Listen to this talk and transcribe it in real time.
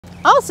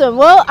Awesome.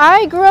 Well,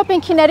 I grew up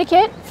in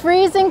Connecticut,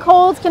 freezing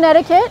cold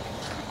Connecticut.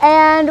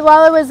 And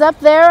while I was up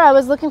there, I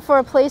was looking for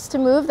a place to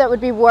move that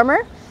would be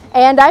warmer.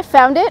 And I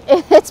found it.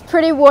 It's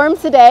pretty warm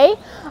today.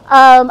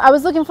 I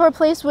was looking for a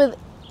place with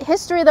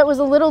history that was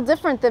a little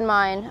different than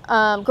mine.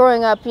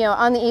 Growing up,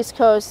 on the East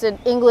Coast, an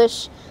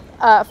English,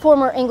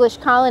 former English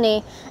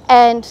colony.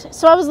 And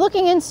so I was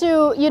looking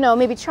into,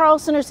 maybe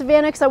Charleston or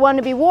Savannah because I wanted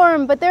to be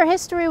warm, but their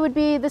history would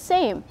be the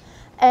same.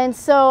 And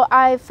so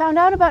I found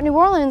out about New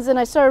Orleans and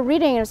I started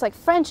reading, and it was like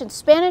French and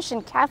Spanish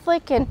and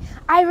Catholic and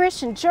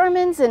Irish and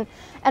Germans, and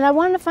I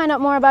wanted to find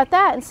out more about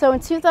that. And so in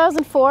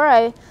 2004,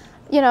 I,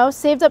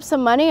 saved up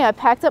some money, I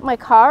packed up my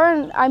car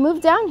and I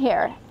moved down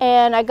here.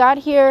 And I got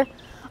here,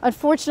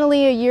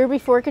 unfortunately, a year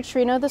before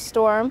Katrina, the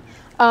storm.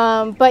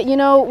 But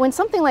when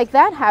something like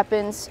that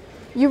happens,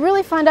 you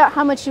really find out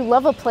how much you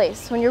love a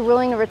place when you're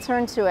willing to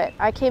return to it.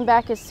 I came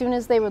back as soon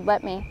as they would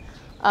let me.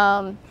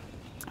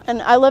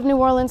 And I love New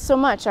Orleans so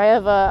much. I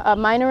have a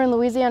minor in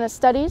Louisiana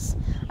Studies.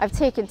 I've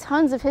taken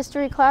tons of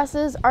history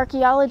classes,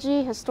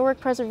 archaeology, historic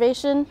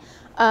preservation.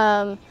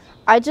 I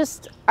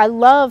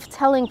love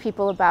telling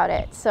people about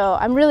it. So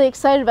I'm really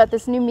excited about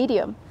this new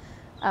medium.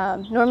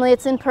 Normally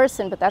it's in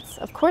person, but that's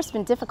of course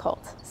been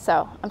difficult.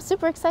 So I'm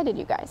super excited,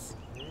 you guys.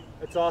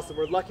 It's awesome.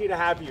 We're lucky to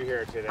have you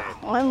here today.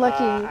 Well, I'm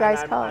lucky you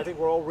guys called. I think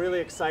we're all really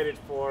excited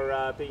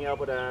for being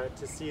able to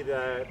see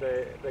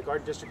the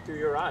Garden District through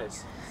your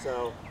eyes.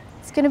 So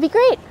it's going to be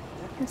great.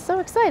 I'm so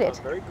excited.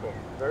 Oh, very cool.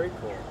 Very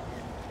cool.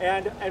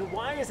 And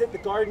why is it the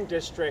Garden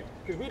District?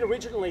 Because we'd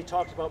originally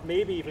talked about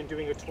maybe even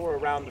doing a tour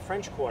around the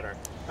French Quarter.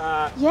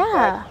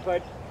 Yeah.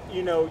 But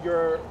we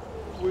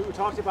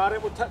talked about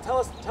it. Well,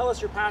 tell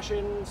us your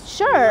passions.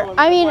 Sure. And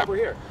why we're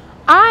here.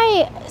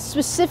 I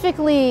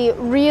specifically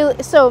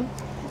so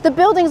the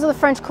buildings of the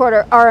French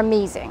Quarter are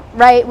amazing,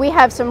 right? We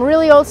have some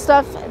really old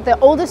stuff. The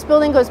oldest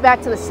building goes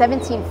back to the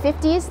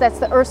 1750s. That's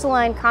the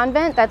Ursuline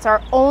Convent. That's our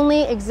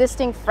only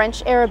existing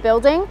French era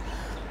building.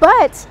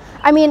 But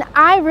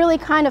I really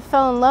kind of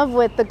fell in love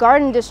with the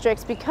garden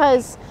districts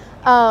because,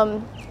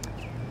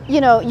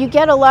 you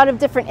get a lot of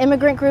different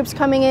immigrant groups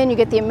coming in. You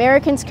get the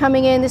Americans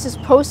coming in. This is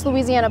post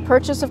Louisiana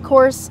Purchase, of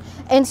course.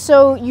 And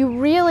so you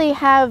really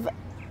have,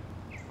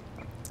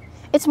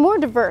 it's more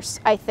diverse,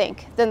 I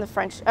think, than the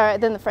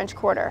French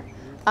Quarter.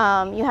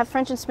 You have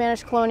French and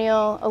Spanish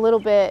colonial a little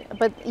bit,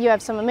 but you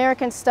have some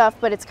American stuff,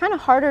 but it's kind of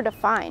harder to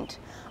find.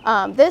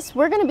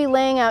 We're going to be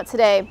laying out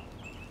today.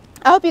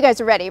 I hope you guys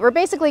are ready. We're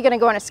basically going to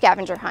go on a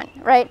scavenger hunt,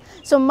 right?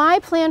 So my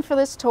plan for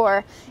this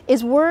tour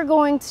is we're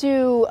going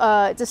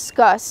to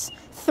discuss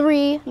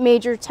three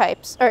major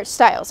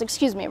styles,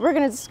 excuse me. We're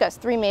going to discuss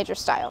three major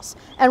styles.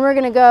 And we're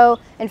going to go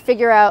and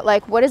figure out,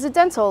 like, what is a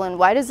dentil and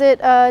why does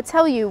it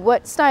tell you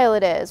what style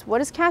it is?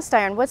 What is cast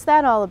iron? What's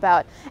that all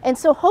about? And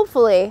so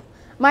hopefully,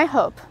 my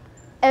hope,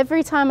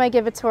 every time I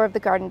give a tour of the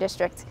Garden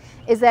District,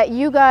 is that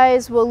you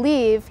guys will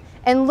leave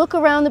and look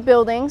around the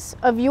buildings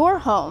of your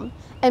home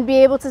and be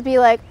able to be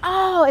like,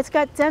 oh, it's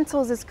got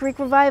dentils, it's Greek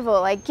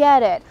Revival, I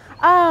get it.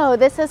 Oh,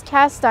 this has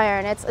cast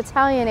iron, it's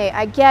Italianate,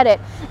 I get it.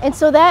 And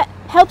so that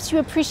helps you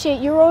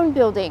appreciate your own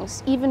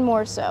buildings even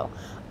more so.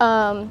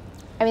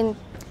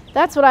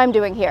 That's what I'm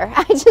doing here.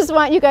 I just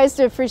want you guys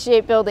to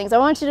appreciate buildings. I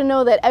want you to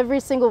know that every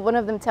single one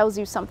of them tells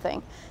you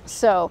something.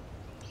 So.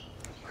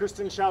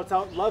 Kristen shouts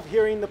out, love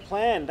hearing the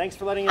plan. Thanks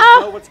for letting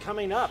us know what's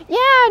coming up. Yeah,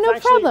 no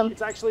problem.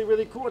 It's actually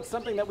really cool. It's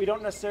something that we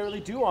don't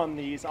necessarily do on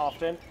these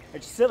often.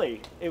 It's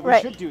silly. We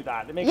should do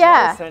that. It makes a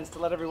lot of sense to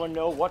let everyone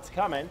know what's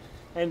coming.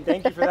 And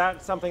thank you for that.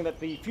 It's something that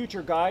the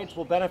future guides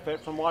will benefit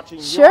from watching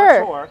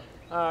your tour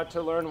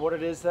to learn what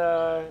it is,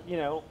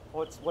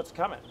 what's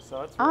coming.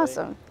 So that's really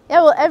awesome.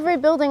 Yeah, well, every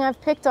building I've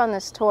picked on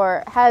this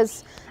tour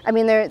has,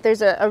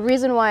 there's a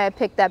reason why I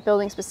picked that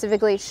building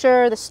specifically.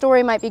 Sure, the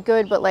story might be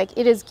good, but like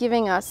it is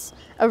giving us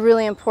a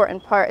really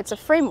important part. It's a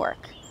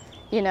framework,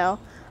 So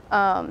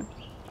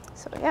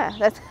yeah,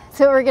 that's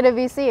what we're going to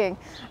be seeing.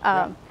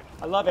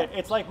 I love it.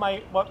 It's like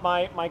what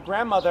my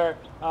grandmother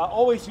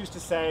always used to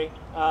say,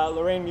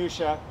 Lorraine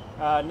Musha,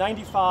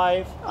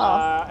 95,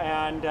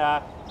 and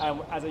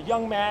as a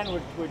young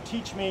man would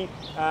teach me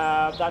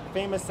that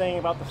famous saying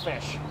about the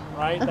fish,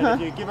 right?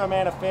 That if you give a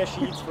man a fish,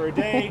 he eats for a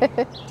day.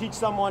 Teach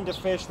someone to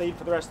fish, they eat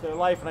for the rest of their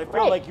life. And I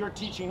feel like you're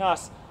teaching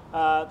us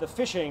the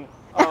fishing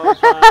of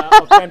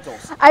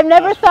dentils. I've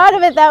never thought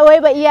of it that way,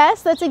 but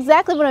yes, that's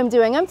exactly what I'm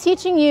doing. I'm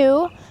teaching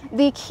you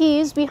the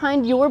keys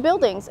behind your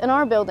buildings and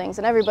our buildings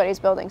and everybody's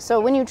buildings. So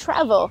when you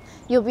travel,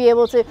 you'll be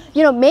able to,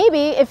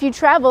 maybe if you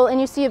travel and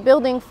you see a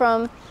building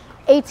from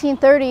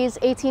 1830s,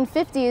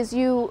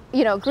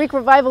 1850s, Greek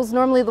Revival is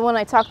normally the one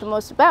I talk the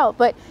most about,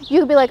 but you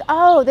could be like,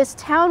 oh, this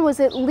town was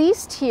at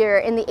least here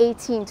in the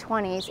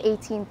 1820s,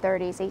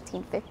 1830s,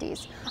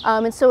 1850s.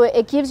 And so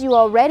it gives you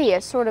already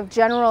a sort of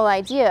general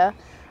idea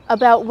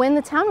about when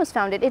the town was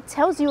founded. It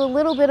tells you a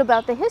little bit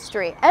about the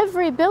history.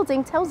 Every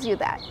building tells you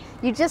that.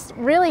 You just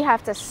really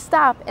have to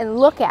stop and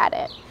look at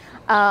it,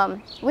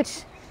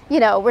 which,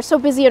 we're so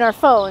busy in our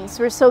phones.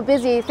 We're so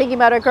busy thinking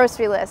about our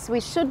grocery list.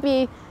 We should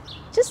be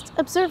just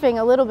observing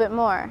a little bit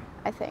more,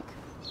 I think.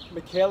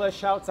 Michaela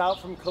shouts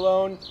out from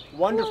Cologne.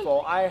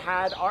 Wonderful. I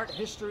had art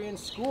history in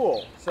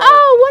school. So,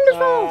 oh,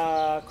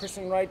 wonderful.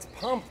 Kristen writes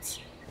pumped.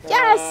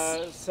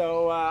 Yes.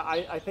 So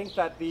I think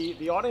that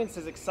the audience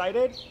is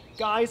excited.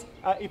 Guys,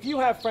 if you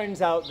have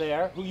friends out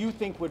there who you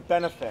think would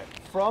benefit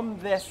from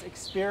this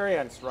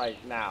experience right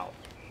now,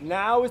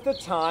 now is the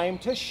time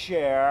to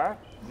share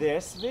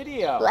this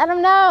video. Let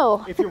them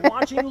know. If you're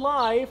watching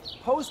live,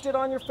 post it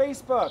on your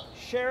Facebook.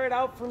 Share it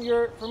out from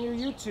your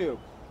YouTube.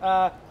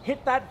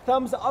 Hit that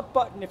thumbs up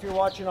button if you're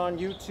watching on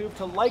YouTube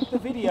to like the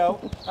video,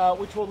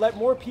 which will let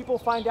more people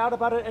find out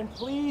about it. And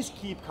please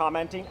keep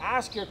commenting,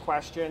 ask your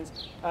questions.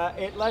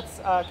 It lets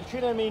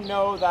Katrina and me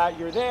know that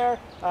you're there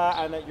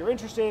and that you're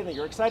interested and that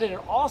you're excited. It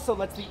also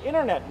lets the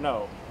internet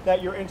know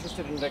that you're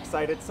interested and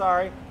excited.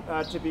 Sorry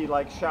to be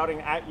like shouting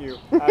at you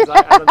as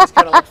I'm just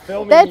kind of like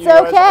filming That's you.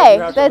 Okay.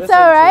 That's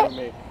all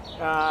right.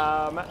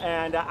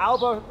 And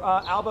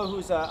Alba,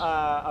 who's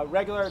a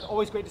regular, it's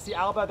always great to see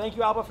Alba. Thank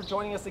you, Alba, for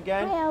joining us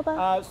again. Hi,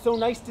 Alba. So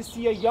nice to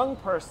see a young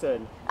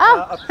person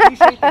Oh.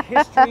 appreciate the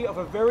history of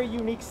a very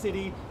unique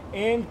city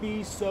and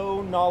be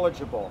so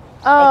knowledgeable.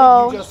 Oh,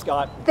 I think you just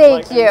got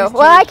thank like, you.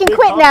 Well, I can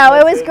quit now.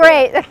 It was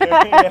great.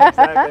 Yeah,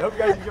 exactly. I hope you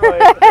guys enjoy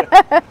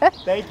it.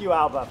 Thank you,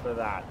 Alba, for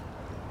that.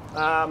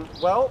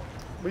 Well,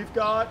 we've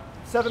got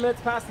 7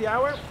 minutes past the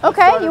hour.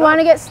 Okay, you want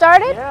to get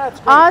started? Yeah, it's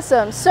great.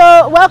 Awesome.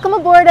 So welcome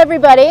aboard,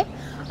 everybody.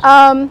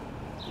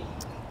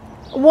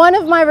 One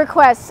of my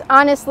requests,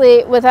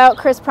 honestly, without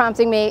Chris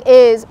prompting me,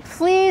 is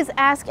please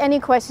ask any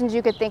questions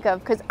you could think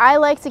of, because I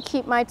like to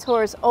keep my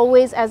tours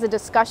always as a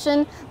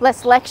discussion,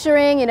 less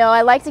lecturing. You know,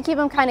 I like to keep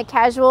them kind of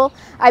casual.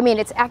 I mean,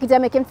 it's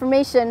academic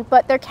information,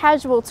 but they're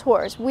casual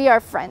tours. We are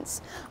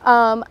friends.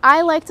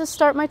 I like to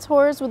start my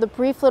tours with a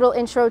brief little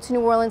intro to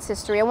New Orleans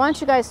history. I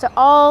want you guys to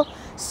all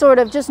sort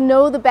of just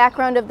know the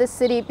background of this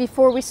city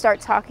before we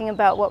start talking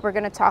about what we're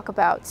going to talk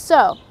about.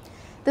 So,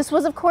 this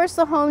was, of course,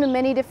 the home to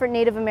many different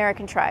Native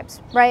American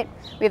tribes, right?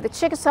 We have the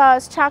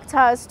Chickasaws,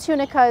 Choctaws,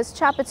 Tunicas,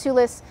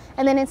 Chapatulas,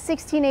 and then in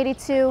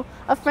 1682,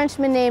 a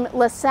Frenchman named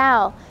La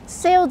Salle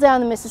sailed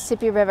down the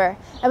Mississippi River.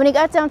 And when he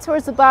got down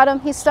towards the bottom,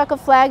 he stuck a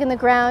flag in the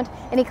ground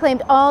and he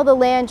claimed all the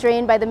land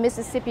drained by the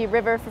Mississippi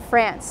River for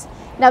France.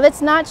 Now,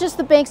 that's not just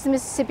the banks of the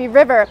Mississippi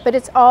River, but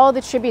it's all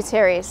the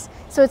tributaries.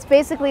 So it's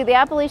basically the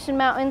Appalachian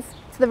Mountains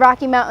to the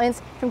Rocky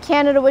Mountains, from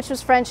Canada, which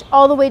was French,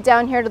 all the way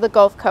down here to the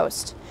Gulf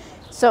Coast.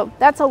 So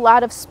that's a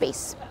lot of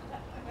space.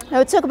 Now,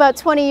 it took about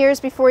 20 years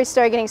before we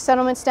started getting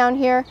settlements down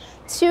here.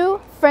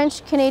 Two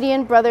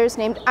French-Canadian brothers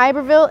named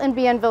Iberville and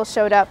Bienville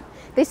showed up.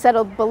 They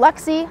settled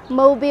Biloxi,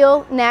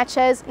 Mobile,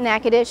 Natchez,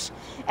 Natchitoches,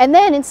 and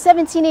then in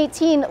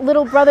 1718,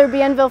 little brother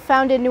Bienville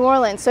founded New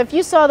Orleans. So if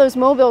you saw those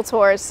Mobile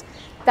tours,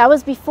 that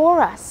was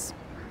before us.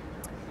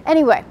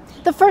 Anyway,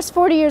 the first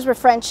 40 years were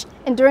French,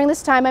 and during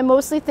this time, I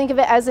mostly think of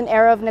it as an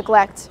era of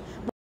neglect.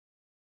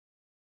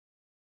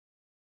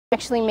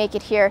 Actually make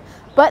it here,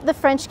 but the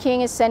French king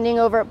is sending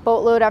over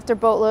boatload after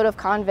boatload of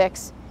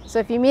convicts. So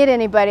if you meet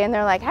anybody and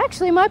they're like,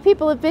 actually my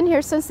people have been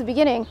here since the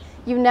beginning,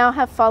 you now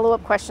have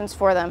follow-up questions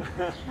for them.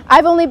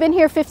 I've only been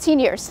here 15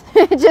 years,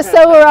 just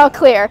so we're all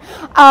clear.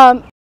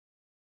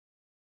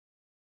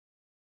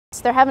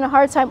 They're having a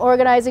hard time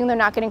organizing, they're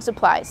not getting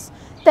supplies.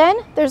 Then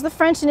there's the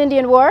French and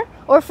Indian War,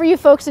 or for you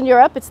folks in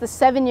Europe, it's the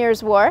 7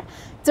 Years' War.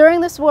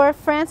 During this war,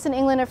 France and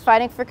England are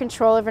fighting for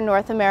control over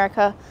North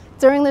America.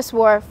 During this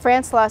war,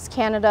 France lost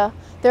Canada.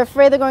 They're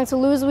afraid they're going to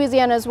lose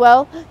Louisiana as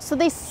well, so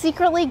they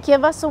secretly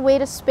give us away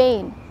to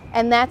Spain.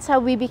 And that's how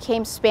we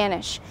became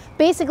Spanish.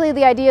 Basically,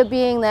 the idea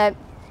being that,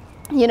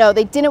 you know,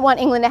 they didn't want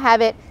England to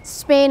have it.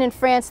 Spain and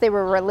France, they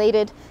were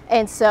related,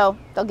 and so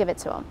they'll give it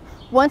to them.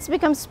 Once it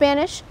becomes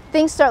Spanish,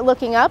 things start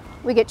looking up.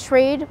 We get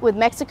trade with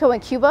Mexico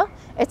and Cuba.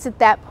 It's at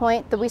that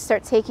point that we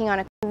start taking on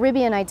a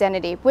Caribbean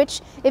identity,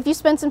 which, if you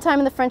spend some time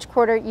in the French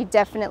Quarter, you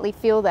definitely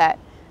feel that.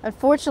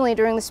 Unfortunately,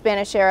 during the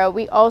Spanish era,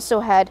 we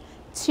also had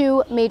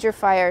 2 major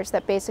fires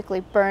that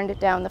basically burned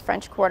down the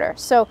French Quarter.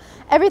 So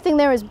everything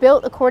there is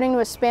built according to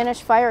a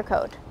Spanish fire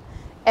code.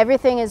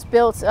 Everything is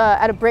built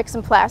out of bricks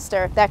and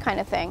plaster, that kind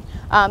of thing.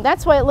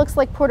 That's why it looks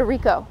like Puerto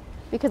Rico,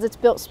 because it's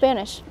built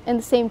Spanish in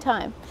the same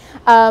time.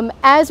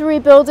 As we're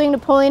rebuilding,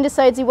 Napoleon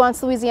decides he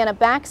wants Louisiana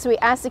back, so he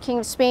asks the King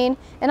of Spain.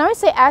 And I always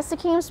say ask the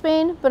King of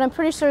Spain, but I'm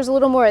pretty sure there's a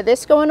little more of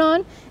this going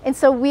on. And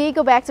so we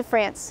go back to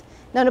France.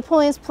 Now,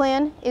 Napoleon's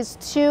plan is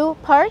 2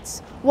 parts.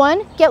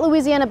 1, get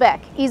Louisiana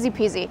back, easy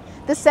peasy.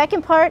 The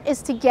second part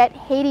is to get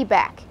Haiti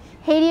back.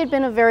 Haiti had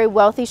been a very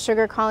wealthy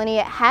sugar colony.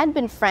 It had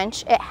been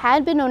French. It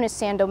had been known as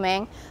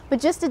SANDEMANs.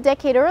 But just a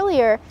decade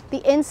earlier,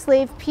 the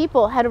enslaved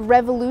people had a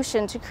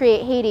revolution to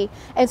create Haiti.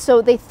 And so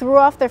they threw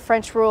off their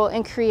French rule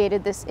and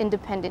created this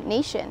independent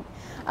nation.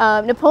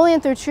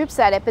 Napoleon threw troops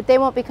at it, but they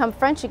won't become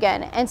French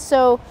again. And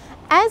so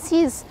as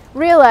he's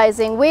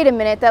realizing, wait a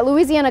minute, that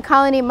Louisiana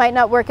colony might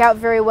not work out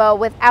very well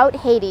without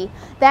Haiti,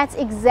 that's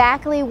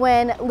exactly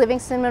when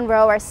Livingston and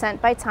Monroe are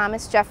sent by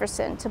Thomas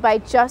Jefferson to buy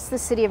just the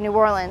city of New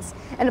Orleans.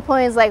 And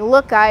Napoleon's like,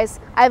 look guys,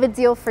 I have a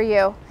deal for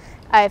you.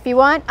 If you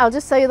want, I'll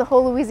just sell you the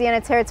whole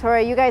Louisiana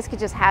territory. You guys could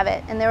just have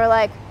it. And they were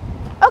like,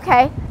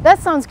 okay, that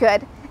sounds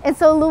good. And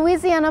so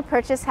Louisiana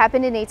Purchase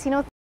happened in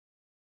 1803.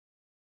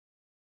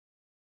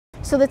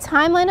 So the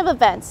timeline of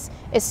events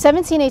is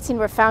 1718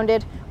 we're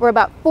founded. We're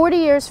about 40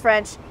 years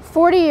French,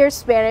 40 years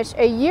Spanish,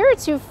 a year or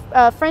two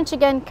French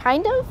again,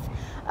 kind of.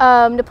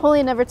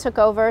 Napoleon never took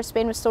over.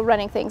 Spain was still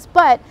running things.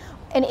 But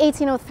in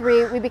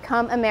 1803, we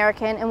become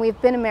American, and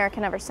we've been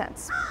American ever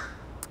since.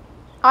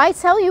 I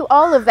tell you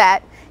all of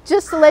that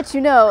just to let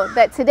you know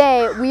that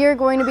today we are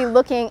going to be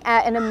looking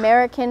at an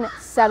American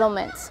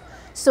settlement.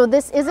 So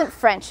this isn't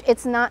French,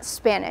 it's not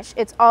Spanish.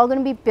 It's all going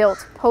to be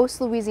built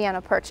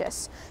post-Louisiana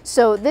Purchase.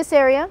 So this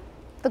area,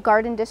 the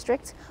Garden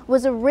District,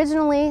 was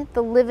originally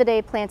the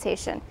Lividae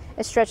plantation.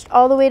 It stretched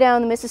all the way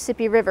down the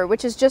Mississippi River,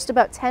 which is just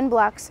about 10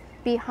 blocks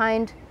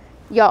behind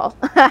y'all,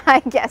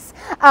 I guess.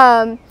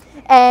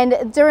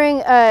 And during,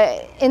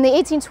 in the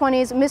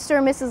 1820s, Mr.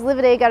 and Mrs.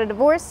 Lividae got a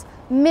divorce.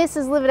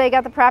 Mrs. Lividae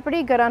got the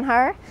property, good on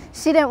her.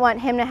 She didn't want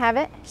him to have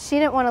it. She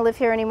didn't want to live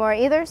here anymore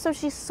either, so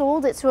she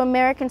sold it to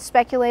American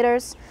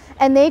speculators,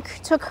 and they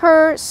took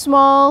her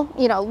small,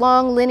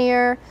 long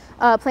linear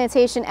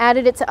plantation,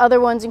 added it to other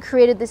ones, and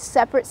created this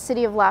separate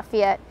city of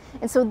Lafayette.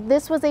 And so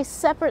this was a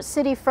separate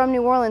city from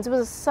New Orleans. It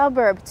was a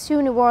suburb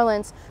to New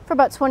Orleans for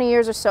about 20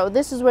 years or so.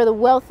 This is where the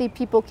wealthy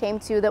people came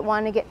to that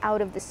wanted to get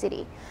out of the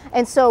city.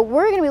 And so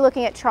we're going to be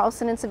looking at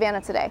Charleston and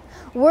Savannah today.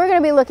 We're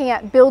going to be looking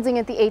at building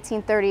at the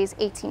 1830s,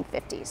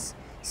 1850s.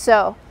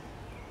 So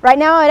right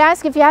now I'd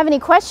ask if you have any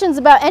questions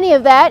about any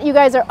of that. You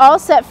guys are all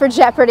set for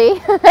Jeopardy.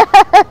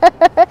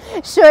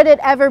 Should it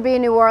ever be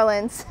New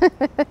Orleans?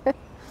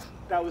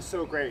 That was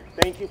so great.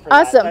 Thank you for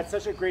awesome. that.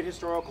 That's such a great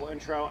historical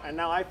intro. And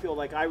now I feel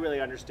like I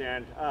really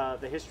understand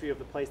the history of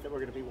the place that we're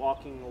going to be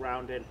walking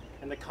around in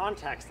and the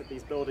context that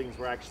these buildings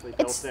were actually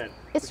built in.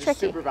 It's which tricky. is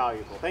super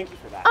valuable. Thank you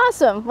for that.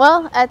 Awesome.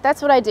 Well,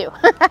 that's what I do.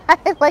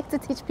 I like to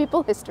teach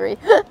people history.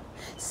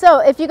 So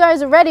if you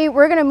guys are ready,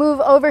 we're going to move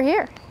over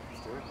here.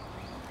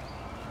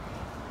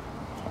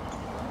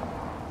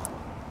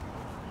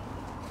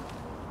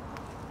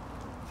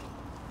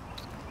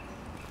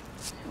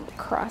 Let's do it.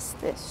 Cross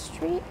this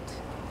street.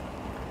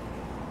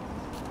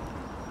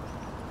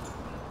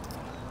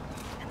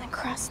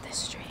 Cross this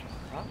street.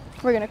 Huh?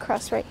 We're gonna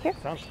cross right here.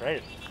 Sounds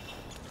great.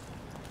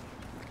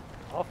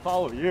 I'll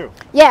follow you.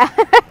 Yeah.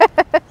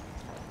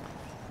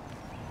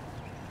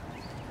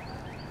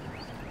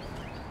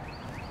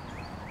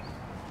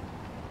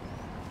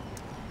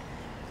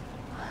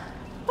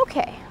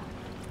 Okay.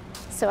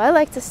 So I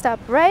like to stop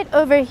right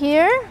over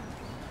here.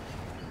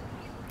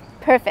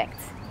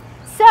 Perfect.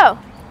 So,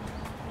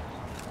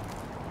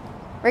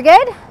 we're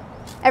good?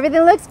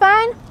 Everything looks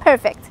fine?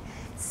 Perfect.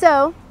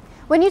 So,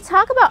 when you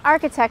talk about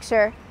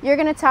architecture, you're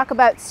going to talk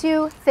about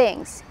two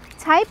things,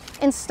 type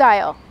and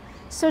style.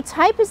 So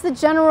type is the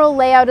general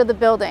layout of the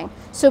building.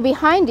 So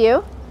behind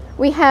you,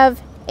 we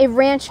have a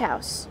ranch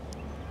house.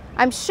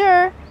 I'm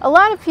sure a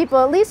lot of people,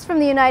 at least from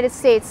the United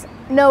States,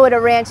 know what a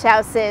ranch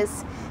house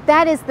is.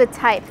 That is the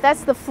type,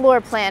 that's the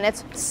floor plan.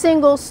 It's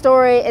single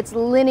story, it's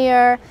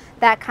linear,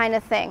 that kind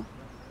of thing.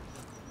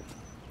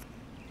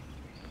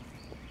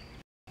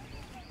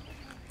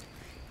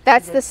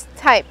 That's this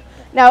type.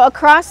 Now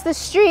across the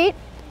street,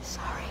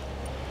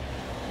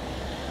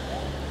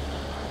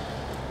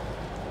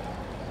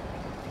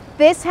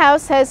 this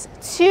house has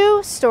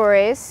 2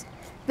 stories.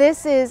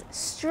 This is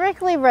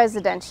strictly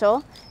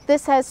residential.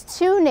 This has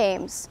 2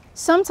 names.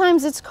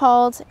 Sometimes it's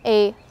called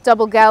a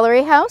double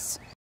gallery house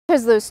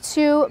because those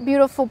 2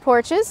 beautiful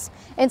porches,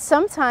 and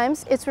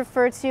sometimes it's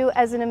referred to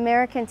as an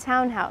American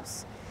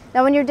townhouse.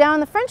 Now when you're down in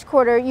the French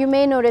Quarter, you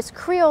may notice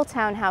Creole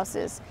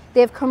townhouses. They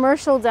have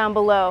commercial down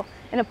below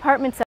and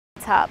apartments at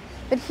the top.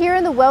 But here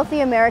in the wealthy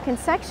American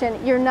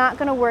section, you're not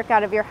going to work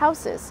out of your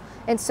houses.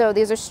 And so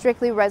these are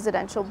strictly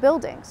residential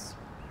buildings.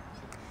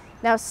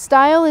 Now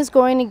style is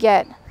going to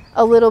get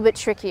a little bit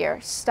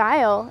trickier.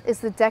 Style is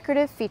the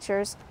decorative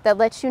features that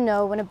let you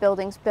know when a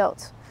building's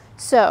built.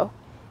 So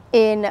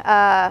we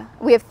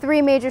have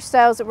 3 major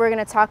styles that we're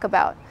going to talk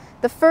about.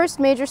 The first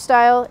major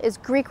style is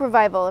Greek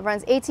Revival. It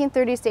runs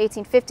 1830s to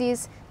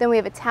 1850s. Then we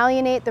have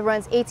Italianate that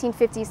runs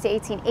 1850s to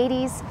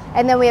 1880s.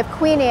 And then we have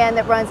Queen Anne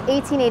that runs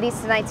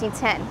 1880s to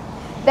 1910.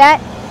 That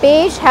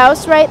beige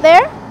house right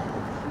there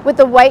with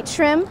the white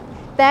trim,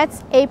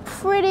 that's a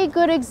pretty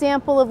good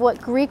example of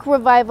what Greek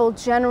Revival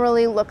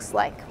generally looks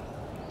like.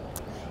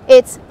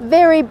 It's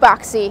very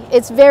boxy,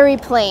 it's very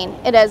plain.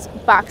 It has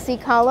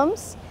boxy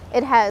columns,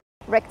 it has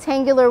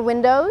rectangular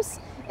windows,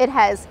 it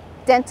has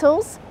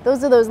dentils.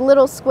 Those are those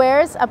little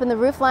squares up in the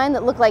roof line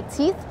that look like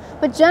teeth,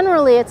 but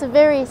generally it's a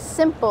very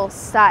simple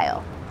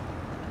style.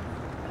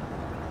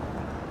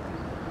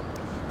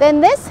 Then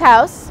this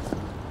house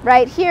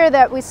right here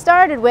that we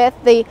started with,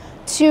 the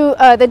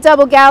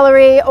double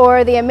gallery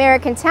or the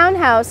American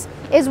townhouse,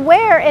 is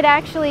where it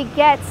actually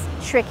gets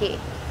tricky.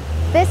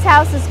 This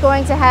house is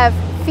going to have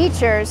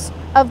features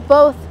of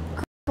both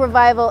Greek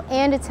Revival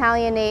and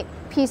Italianate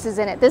pieces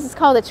in it. This is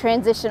called a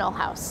transitional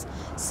house.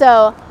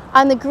 So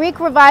on the Greek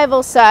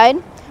Revival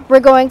side, we're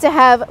going to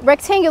have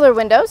rectangular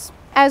windows,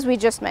 as we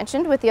just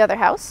mentioned with the other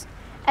house.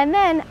 And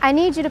then I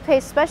need you to pay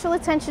special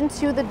attention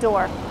to the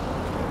door.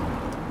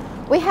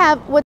 We have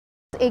what's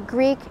a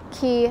Greek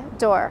key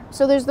door.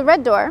 So there's the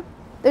red door,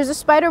 there's a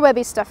spider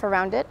webby stuff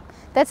around it,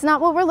 That's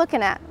not what we're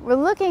looking at. We're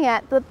looking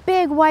at the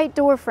big white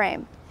door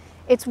frame.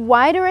 It's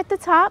wider at the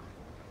top,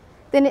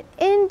 then it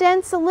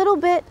indents a little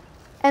bit,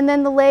 and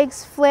then the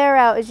legs flare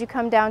out as you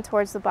come down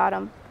towards the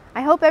bottom.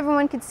 I hope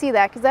everyone can see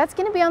that, because that's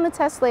going to be on the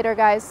test later,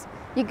 guys.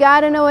 You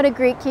got to know what a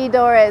Greek key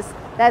door is.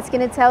 That's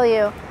going to tell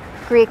you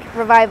Greek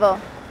Revival.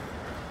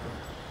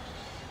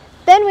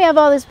 Then we have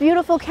all this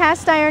beautiful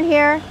cast iron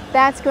here.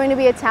 That's going to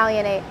be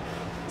Italianate.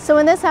 So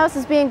when this house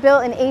is being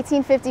built in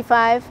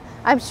 1855,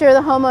 I'm sure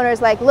the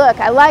homeowner's like, look,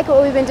 I like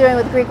what we've been doing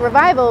with Greek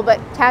Revival, but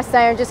cast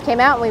iron just came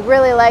out and we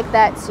really like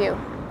that too.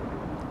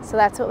 So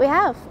that's what we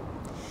have.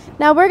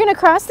 Now we're going to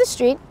cross the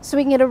street so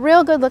we can get a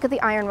real good look at the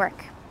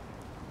ironwork.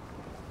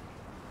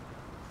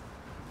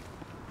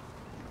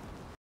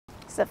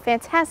 It's a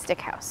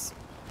fantastic house.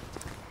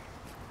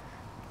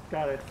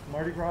 Got its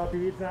Mardi Gras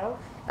beads out?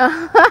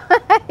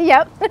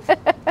 Yep.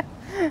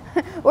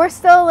 We're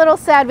still a little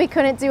sad we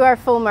couldn't do our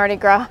full Mardi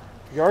Gras.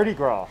 Yardi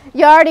Gras.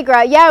 Yardi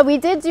Gras. Yeah, we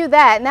did do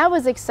that, and that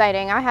was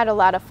exciting. I had a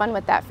lot of fun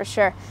with that for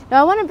sure.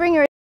 Now I want to bring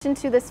your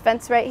attention to this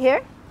fence right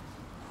here.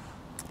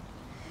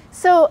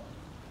 So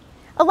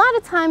a lot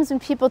of times when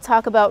people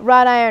talk about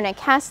wrought iron and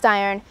cast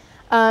iron,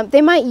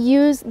 they might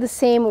use the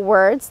same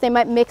words. They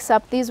might mix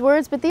up these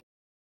words, but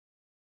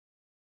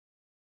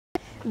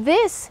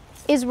this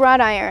is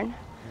wrought iron.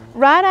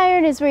 Wrought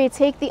iron is where you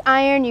take the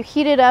iron, you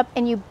heat it up,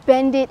 and you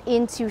bend it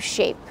into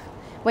shape.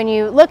 When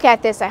you look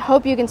at this, I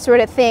hope you can sort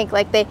of think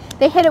like they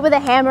hit it with a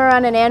hammer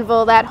on an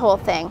anvil, that whole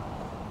thing.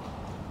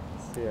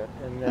 See it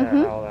in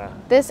there, all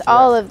that.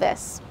 All of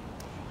this.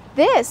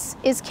 This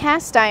is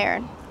cast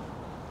iron.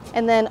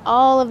 And then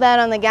all of that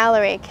on the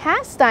gallery.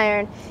 Cast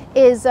iron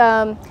is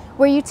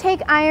where you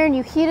take iron,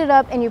 you heat it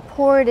up, and you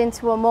pour it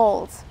into a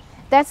mold.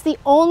 That's the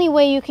only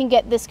way you can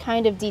get this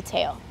kind of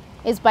detail,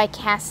 is by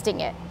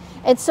casting it.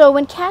 And so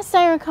when cast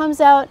iron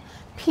comes out,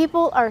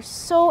 people are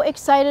so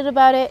excited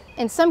about it.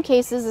 In some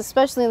cases,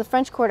 especially in the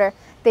French Quarter,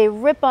 they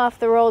rip off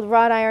their old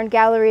wrought iron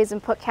galleries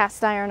and put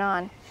cast iron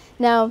on.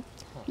 Now,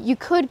 you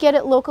could get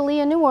it locally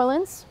in New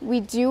Orleans.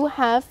 We do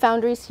have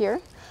foundries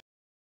here.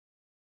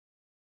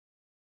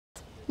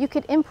 You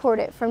could import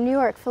it from New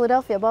York,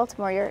 Philadelphia,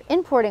 Baltimore. You're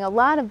importing a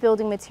lot of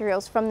building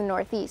materials from the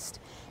Northeast.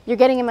 You're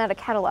getting them out of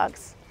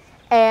catalogs.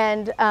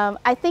 And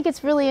I think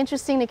it's really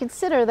interesting to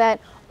consider that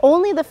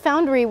only the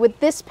foundry with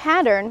this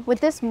pattern,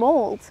 with this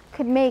mold,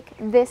 could make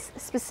this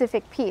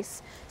specific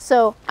piece.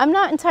 So I'm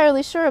not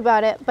entirely sure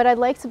about it, but I'd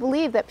like to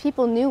believe that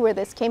people knew where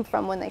this came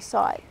from when they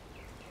saw it.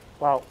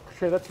 Wow,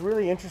 sure, that's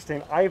really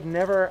interesting. I've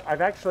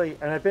actually,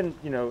 and I've been,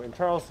 in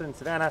Charleston,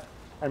 Savannah,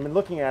 I've been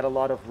looking at a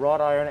lot of wrought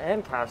iron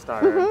and cast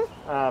iron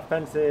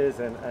fences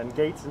and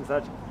gates and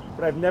such,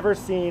 but I've never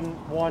seen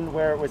one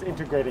where it was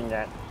integrating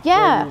yet.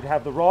 Yeah. Where you'd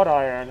have the wrought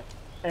iron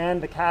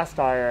and the cast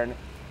iron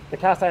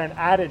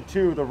added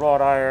to the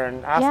wrought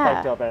iron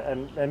aspect of it,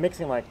 and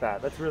mixing like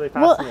that. That's really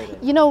fascinating.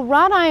 Well,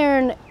 wrought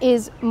iron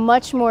is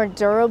much more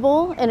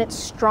durable and it's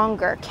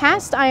stronger.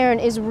 Cast iron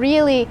is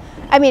really,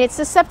 it's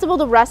susceptible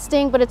to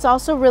rusting, but it's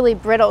also really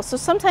brittle. So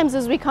sometimes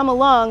as we come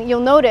along, you'll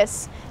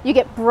notice you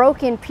get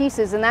broken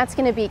pieces, and that's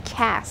going to be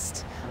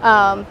cast.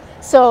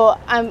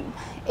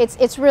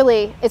 It's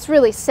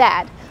really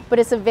sad, but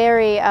it's a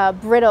very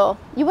brittle.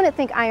 You wouldn't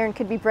think iron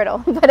could be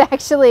brittle, but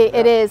actually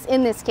it is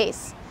in this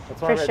case.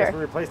 That's why they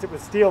replaced it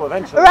with steel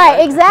eventually. Right,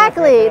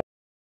 exactly.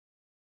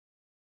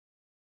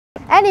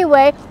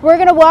 Anyway, we're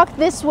going to walk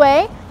this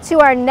way to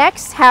our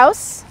next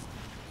house.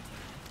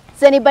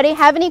 Does anybody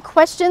have any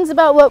questions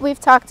about what we've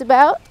talked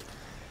about?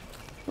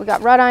 We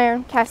got wrought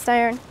iron, cast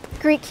iron,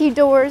 Greek key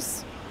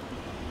doors.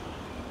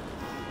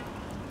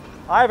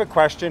 I have a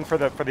question for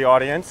the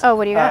audience. Oh,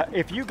 what do you got?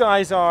 If you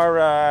guys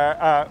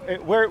are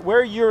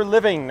where you're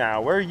living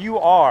now, where you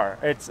are,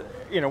 it's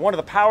one of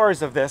the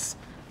powers of this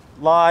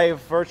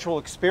live virtual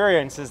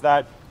experience is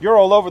that you're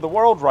all over the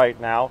world right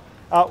now.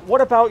 What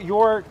about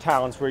your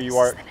towns where you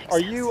are?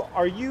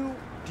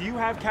 Do you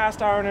have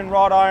cast iron and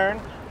wrought iron?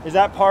 Is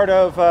that part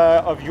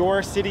of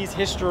your city's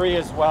history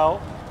as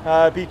well?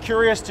 Be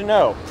curious to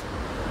know.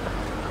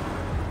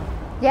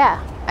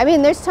 Yeah,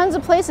 there's tons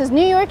of places.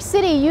 New York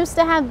City used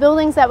to have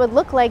buildings that would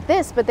look like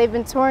this, but they've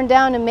been torn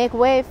down and make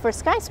way for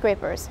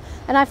skyscrapers,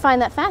 and I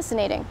find that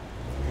fascinating.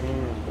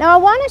 Now I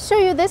want to show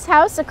you this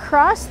house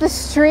across the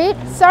street.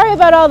 Sorry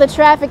about all the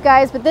traffic,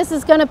 guys, but this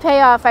is going to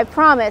pay off, I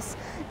promise.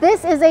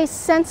 This is a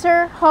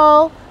center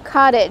hall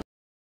cottage.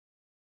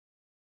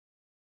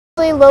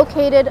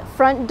 Located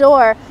front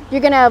door,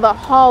 you're going to have a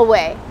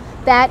hallway.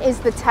 That is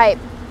the type.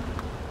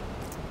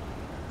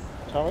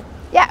 Tell me.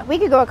 Yeah, we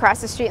could go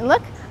across the street and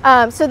look.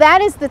 So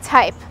that is the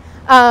type.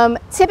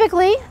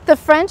 Typically, the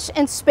French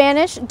and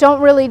Spanish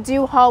don't really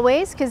do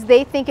hallways because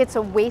they think it's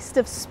a waste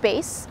of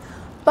space,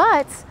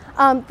 but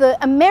the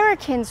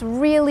Americans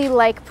really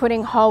like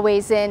putting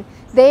hallways in.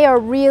 They are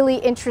really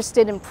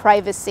interested in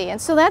privacy,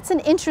 and so that's an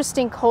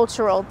interesting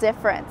cultural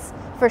difference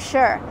for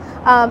sure.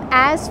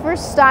 As for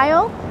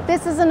style,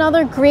 this is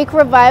another Greek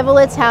Revival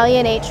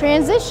Italianate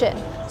transition.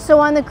 So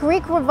on the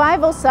Greek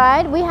Revival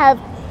side, we have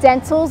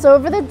dentils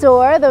over the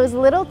door, those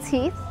little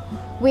teeth.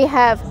 We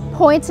have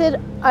pointed,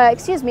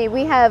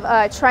 we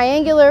have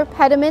triangular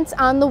pediments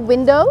on the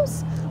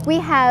windows. We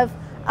have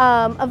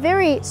a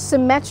very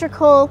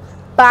symmetrical,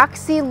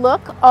 boxy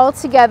look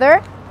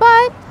altogether,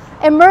 but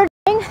emerging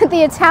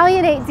the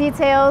Italianate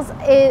details,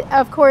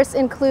 of course,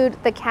 include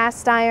the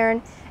cast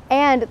iron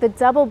and the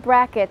double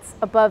brackets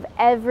above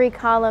every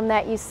column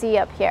that you see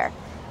up here.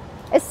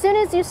 As soon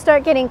as you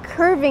start getting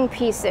curving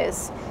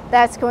pieces,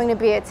 that's going to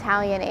be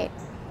Italianate.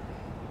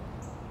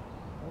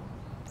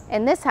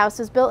 And this house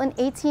was built in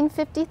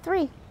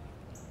 1853.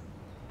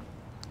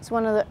 It's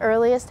one of the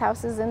earliest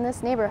houses in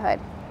this neighborhood.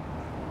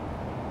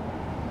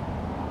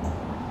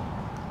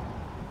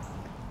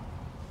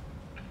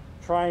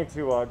 Trying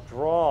to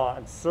draw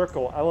and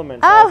circle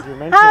elements as you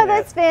mentioned. Oh,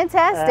 that's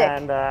fantastic.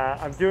 And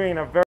I'm doing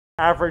a very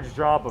average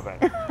job of it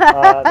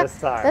this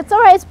time. That's all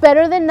right. It's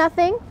better than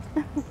nothing.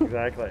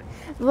 Exactly.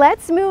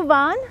 Let's move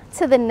on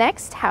to the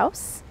next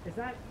house. Is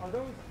that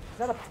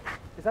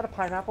a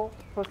pineapple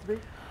supposed to be?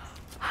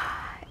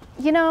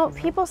 You know,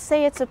 people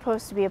say it's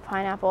supposed to be a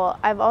pineapple.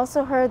 I've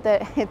also heard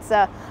that it's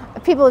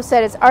people have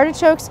said it's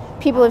artichokes.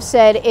 People have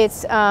said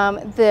it's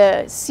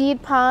the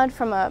seed pod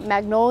from a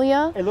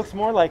magnolia. It looks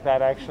more like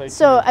that, actually.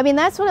 So, I mean,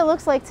 that's what it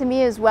looks like to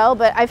me as well.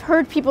 But I've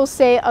heard people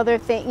say other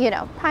things. You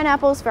know,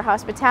 pineapples for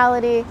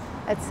hospitality,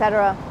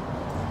 etc.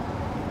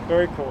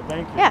 Very cool.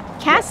 Thank you. Yeah,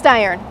 cast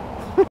iron.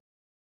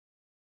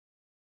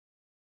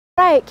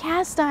 Right,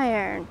 cast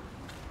iron.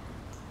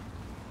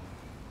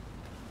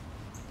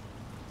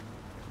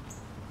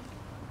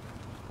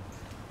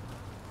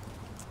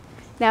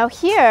 Now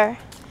here,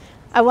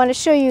 I want to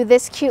show you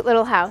this cute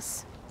little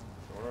house.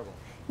 Adorable.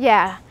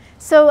 Yeah,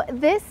 so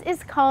this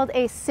is called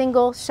a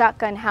single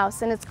shotgun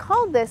house, and it's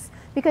called this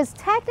because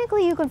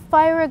technically you can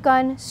fire a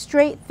gun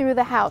straight through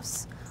the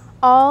house.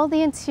 All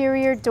the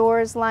interior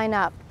doors line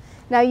up.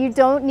 Now you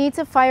don't need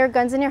to fire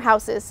guns in your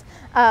houses,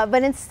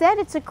 but instead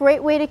it's a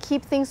great way to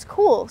keep things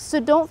cool. So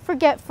don't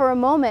forget for a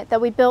moment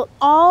that we built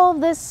all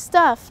this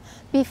stuff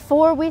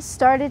before we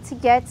started to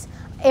get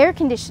air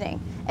conditioning.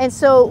 And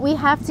so we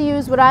have to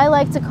use what I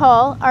like to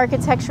call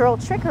architectural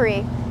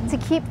trickery to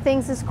keep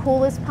things as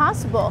cool as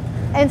possible.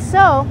 And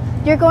so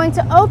you're going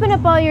to open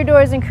up all your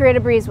doors and create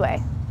a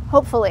breezeway,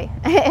 hopefully.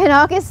 In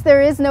August,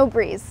 there is no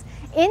breeze.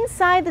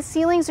 Inside, the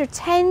ceilings are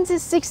 10 to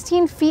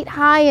 16 feet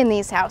high in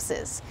these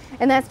houses.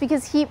 And that's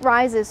because heat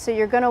rises, so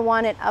you're gonna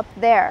want it up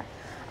there.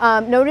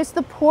 Notice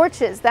the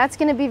porches. That's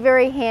gonna be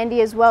very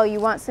handy as well. You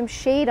want some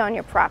shade on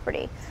your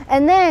property.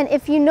 And then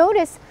if you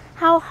notice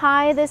how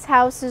high this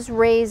house is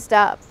raised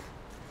up.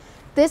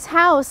 This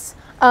house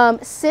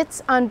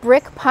sits on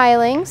brick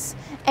pilings,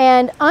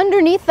 and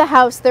underneath the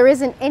house there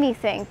isn't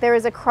anything. There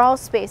is a crawl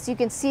space. You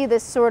can see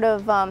this sort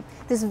of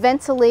this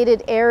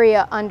ventilated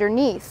area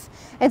underneath.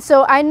 And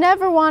so I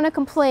never want to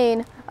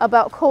complain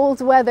about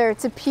cold weather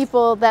to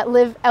people that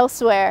live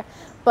elsewhere.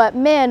 But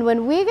man,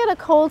 when we get a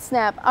cold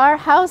snap, our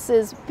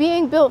houses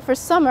being built for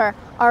summer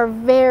are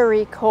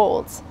very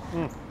cold.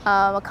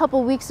 A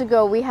couple weeks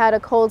ago we had a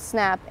cold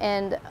snap,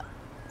 and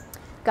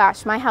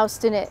gosh, my house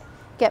didn't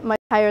get much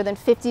higher than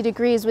 50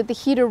 degrees with the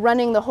heater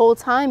running the whole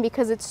time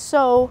because it's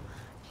so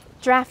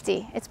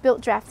drafty. It's built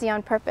drafty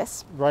on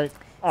purpose. Right.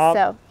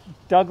 So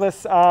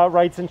Douglas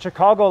writes, in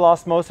Chicago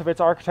lost most of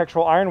its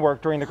architectural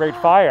ironwork during the Great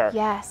Fire.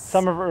 Yes.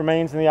 Some of it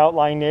remains in the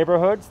outlying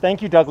neighborhoods.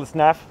 Thank you, Douglas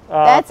Neff.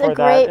 That's for a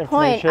great that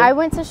point. I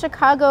went to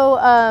Chicago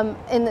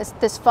in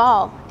this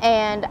fall,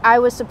 and I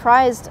was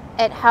surprised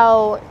at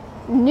how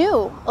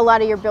new a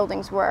lot of your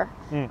buildings were.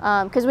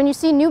 Because when you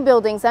see new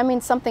buildings, that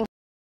means something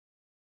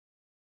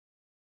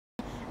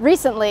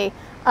recently,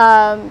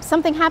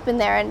 something happened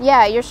there. And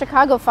yeah, your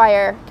Chicago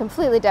fire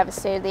completely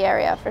devastated the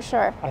area for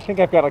sure. I think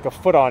I've got like a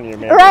foot on you,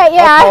 man. Right,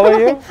 yeah. How tall are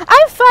you?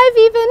 I'm 5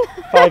 even.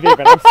 5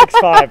 even. I'm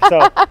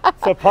 6'5".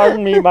 So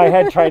pardon me, my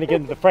head trying to get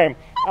into the frame.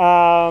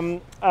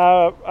 Alba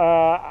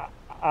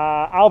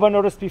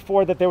noticed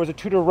before that there was a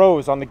Tudor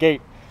rose on the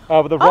gate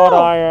with the wrought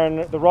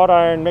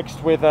iron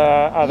mixed with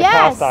the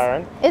cast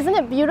iron. Isn't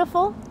it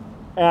beautiful?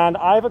 And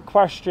I have a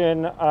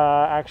question.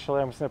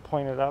 Actually, I'm just going to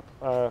point it up.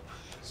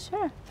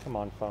 Sure. Come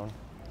on, phone.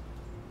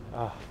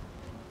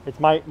 It's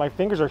my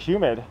fingers are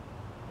humid.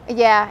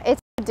 Yeah,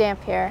 it's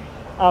damp here.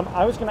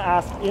 I was going to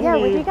ask what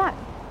do you got?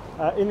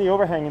 In the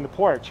overhang in the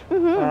porch.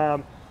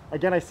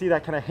 Again, I see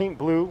that kind of haint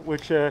blue,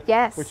 which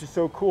is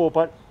so cool.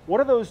 But what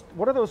are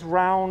those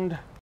round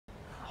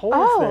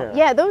holes there?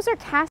 Yeah, those are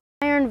cast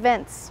iron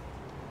vents.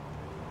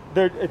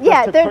 They're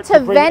to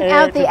vent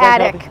out the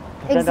attic.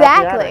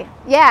 Exactly.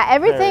 Yeah,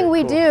 everything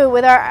we do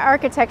with our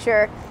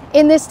architecture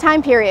in this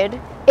time period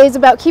is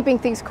about keeping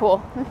things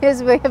cool,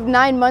 because we have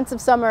 9 months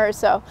of summer or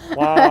so.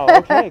 Wow,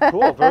 okay,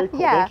 cool, very cool.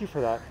 Yeah. Thank you for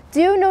that.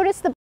 Do you notice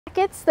the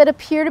brackets that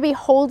appear to be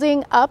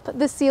holding up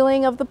the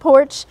ceiling of the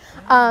porch?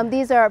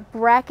 These are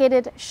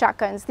bracketed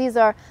shotguns. These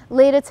are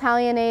late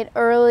Italianate,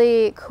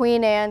 early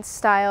Queen Anne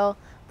style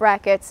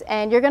brackets,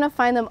 and you're going to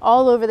find them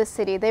all over the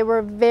city. They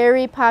were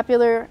very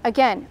popular,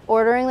 again,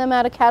 ordering them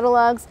out of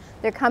catalogs.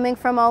 They're coming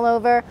from all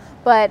over,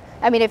 but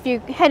I mean, if you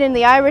head in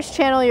the Irish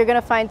Channel, you're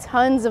going to find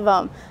tons of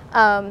them.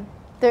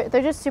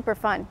 They're just super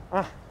fun.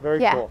 Very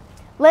cool.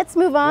 Let's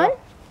move on.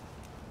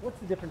 what's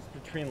the difference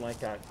between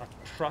like a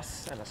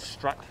truss and a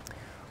strut?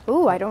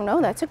 Ooh, I don't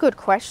know. That's a good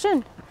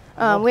question.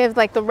 We have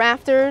like the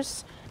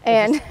rafters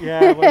and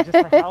just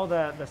for how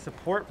the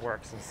support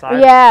works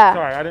inside. Yeah.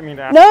 Sorry, I didn't mean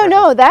to ask.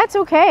 No, that's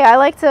okay. I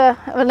like to.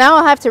 Well, now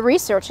I'll have to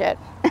research it,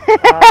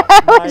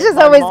 which is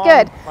always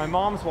good. My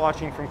mom's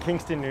watching from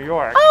Kingston, New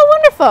York. Oh,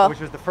 wonderful.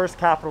 Which was the first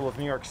capital of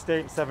New York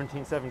State in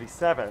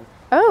 1777.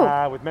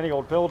 Oh. With many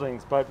old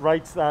buildings, but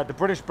the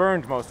British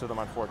burned most of them,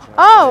 unfortunately.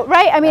 Oh,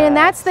 right. I mean, and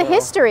that's the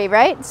history,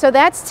 right? So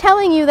that's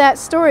telling you that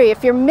story.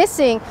 If you're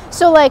missing,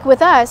 so like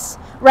with us,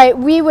 right,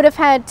 we would have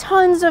had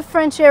tons of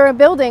French era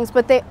buildings,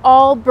 but they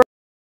all burned.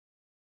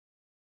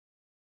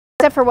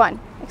 Except for one.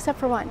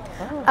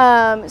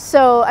 Oh.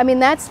 So, I mean,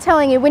 that's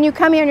telling you, when you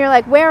come here and you're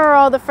like, where are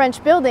all the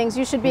French buildings?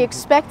 You should be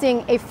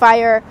expecting a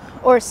fire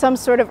or some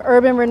sort of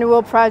urban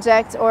renewal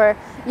project or,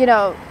 you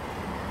know,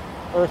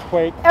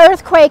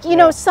 earthquake, you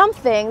know,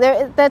 something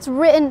that's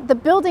written. The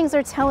buildings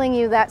are telling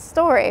you that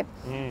story.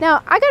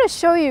 Now, I got to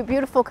show you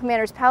beautiful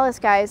Commander's Palace,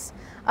 guys.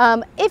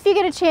 If you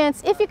get a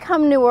chance, if you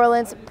come to New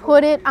Orleans,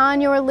 put it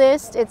on your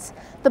list. It's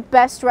the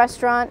best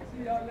restaurant.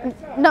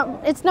 No,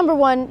 it's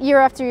 #1 year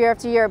after year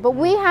after year. But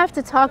we have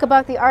to talk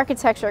about the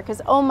architecture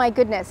because, oh my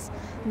goodness,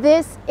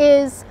 this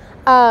is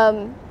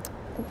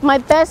my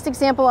best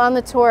example on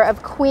the tour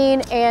of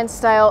Queen Anne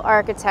style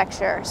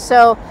architecture.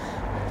 So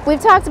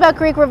we've talked about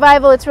Greek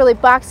Revival. It's really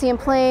boxy and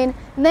plain.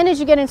 And then as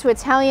you get into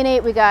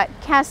Italianate, we got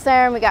cast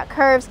iron, we got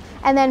curves.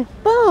 And then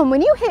boom,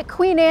 when you hit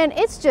Queen Anne,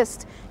 it's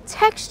just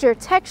texture,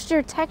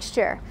 texture,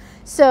 texture.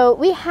 So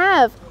we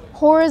have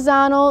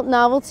horizontal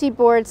novelty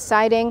board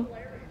siding.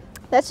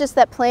 That's just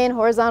that plain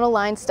horizontal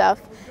line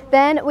stuff.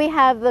 Then we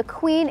have the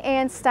Queen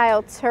Anne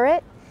style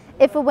turret.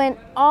 If it went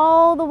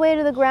all the way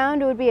to the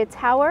ground, it would be a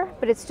tower,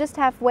 but it's just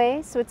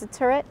halfway, so it's a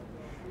turret.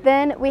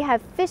 Then we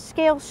have fish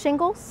scale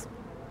shingles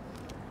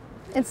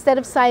instead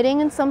of siding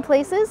in some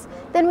places.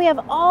 Then we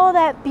have all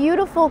that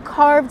beautiful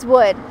carved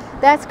wood.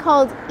 That's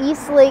called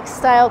Eastlake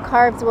style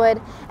carved wood.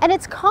 And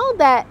it's called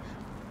that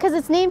because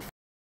it's named for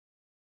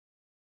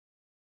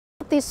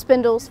these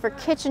spindles for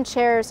kitchen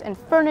chairs and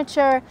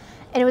furniture.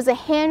 And it was a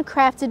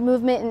handcrafted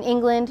movement in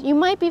England. You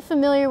might be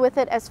familiar with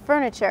it as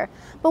furniture.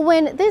 But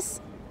when this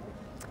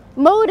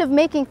mode of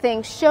making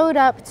things showed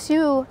up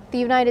to the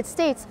United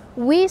States,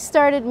 we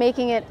started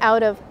making it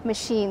out of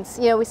machines.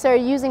 You know, we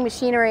started using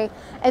machinery.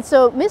 And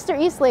so Mr.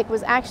 Eastlake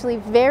was actually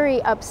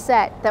very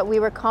upset that we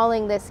were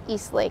calling this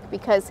Eastlake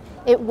because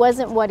it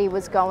wasn't what he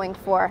was going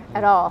for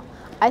at all.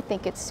 I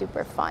think it's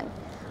super fun.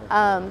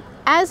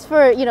 As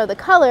for, you know, the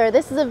color,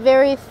 this is a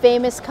very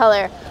famous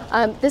color.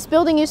 This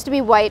building used to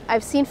be white.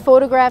 I've seen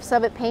photographs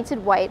of it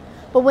painted white.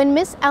 But when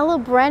Miss Ella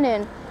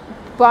Brennan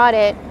bought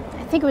it,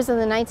 I think it was in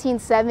the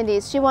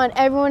 1970s, she wanted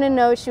everyone to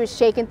know she was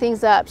shaking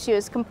things up. She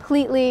was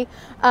completely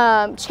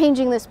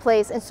changing this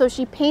place. And so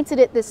she painted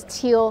it this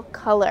teal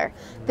color.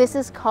 This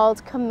is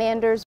called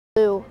Commander's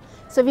Blue.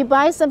 So if you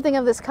buy something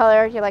of this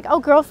color, you're like, oh,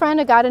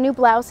 girlfriend, I got a new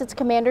blouse. It's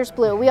Commander's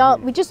Blue.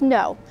 We just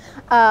know.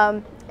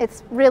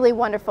 It's really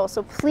wonderful.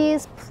 So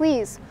please,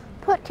 please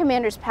put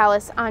Commander's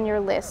Palace on your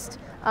list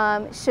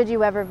should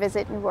you ever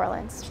visit New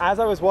Orleans. As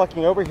I was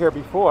walking over here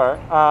before,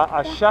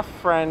 a chef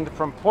friend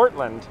from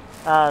Portland,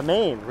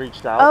 Maine,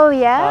 reached out. Oh,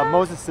 yeah?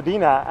 Moses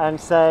Sabina, and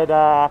said,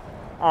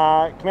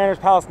 Commander's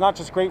Palace, not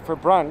just great for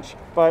brunch,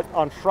 but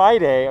on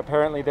Friday,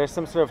 apparently, there's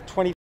some sort of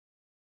 20...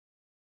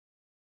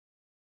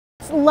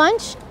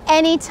 Lunch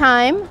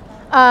anytime.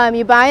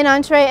 You buy an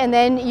entree and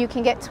then you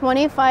can get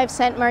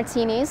 25-cent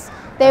martinis.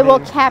 They will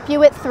cap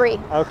you at 3.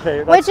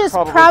 Okay, that's which is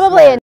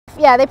probably enough.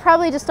 Yeah, they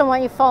probably just don't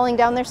want you falling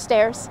down their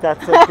stairs.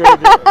 That's a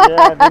good,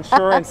 yeah, the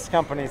insurance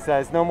company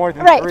says no more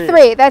than 3. Right,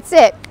 3, that's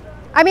it.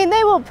 I mean,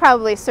 they will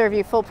probably serve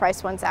you full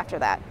price ones after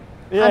that.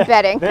 Yeah, I'm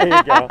betting. There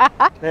you go.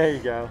 There you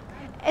go.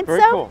 And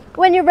very so, cool.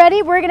 When you're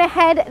ready, we're going to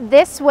head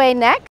this way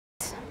next.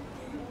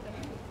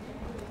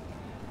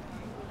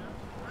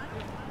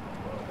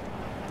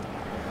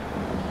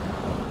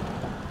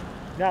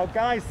 Now,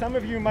 guys, some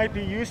of you might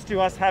be used to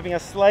us having a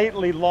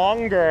slightly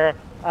longer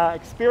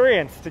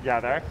experience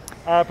together,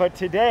 but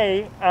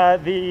today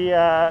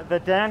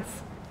the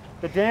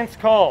dance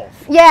calls.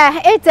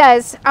 Yeah, it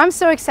does. I'm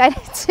so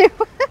excited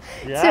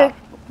to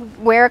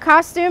wear a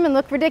costume and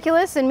look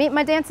ridiculous and meet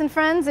my dancing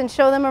friends and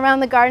show them around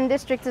the Garden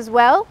District as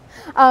well.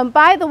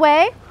 By the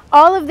way,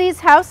 all of these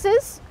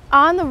houses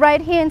on the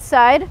right-hand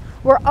side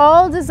were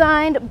all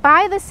designed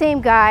by the same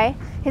guy.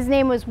 His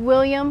name was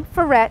William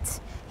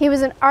Ferret. He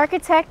was an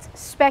architect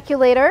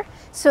speculator,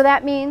 so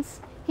that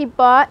means he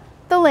bought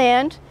the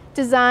land,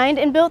 designed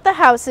and built the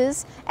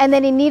houses, and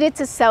then he needed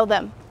to sell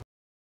them.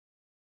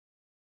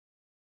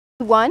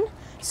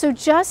 So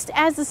just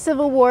as the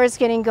Civil War is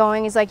getting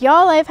going, he's like,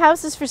 y'all, I have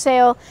houses for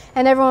sale.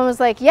 And everyone was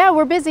like, yeah,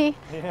 we're busy.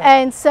 Yeah.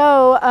 And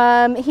so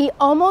he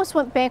almost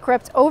went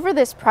bankrupt over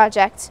this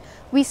project.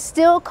 We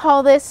still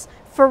call this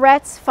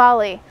Ferret's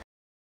Folly.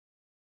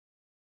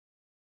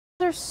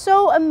 They're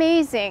so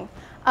amazing.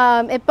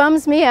 It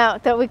bums me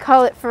out that we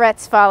call it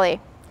Ferret's Folly.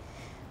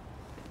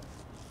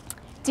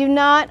 Do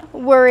not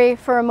worry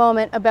for a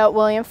moment about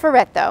William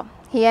Ferret, though.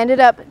 He ended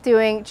up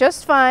doing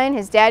just fine.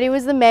 His daddy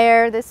was the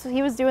mayor.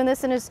 He was doing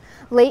this in his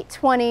late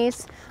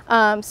 20s.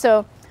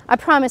 So I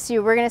promise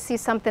you, we're going to see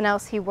something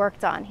else he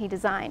worked on, he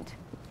designed.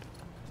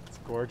 It's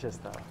gorgeous,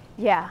 though.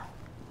 Yeah.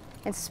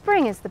 And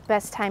spring is the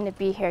best time to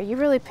be here. You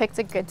really picked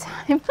a good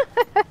time.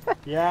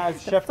 Yeah,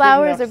 as the Chef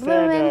flowers are said,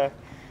 blooming.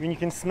 when you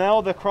can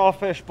smell the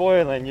crawfish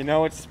boiling, you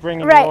know it's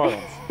spring in Right. New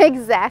Orleans.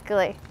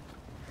 Exactly.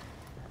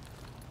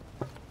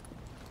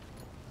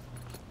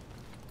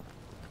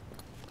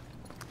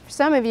 For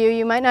some of you,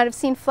 you might not have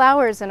seen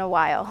flowers in a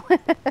while.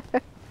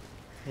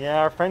 Yeah,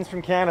 our friends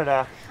from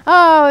Canada.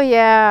 Oh,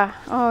 yeah.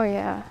 Oh,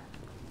 yeah.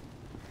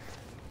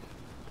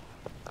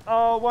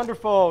 Oh,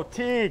 wonderful.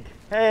 Teague.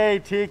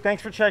 Hey, Teague,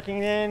 thanks for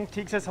checking in.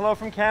 Teague says hello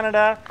from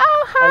Canada.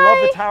 Oh, hi. I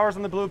love the towers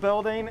in the blue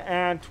building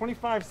and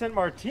 25-cent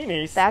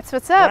martinis. That's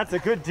what's up. That's a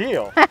good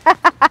deal.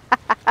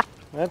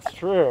 That's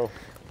true.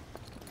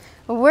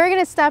 Well, we're going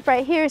to stop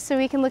right here so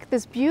we can look at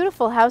this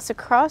beautiful house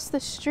across the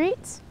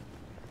street.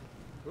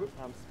 Oop,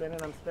 I'm spinning.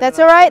 That's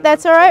all right.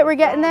 That's all right. We're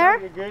getting there.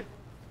 You're good.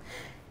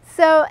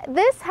 So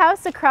this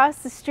house across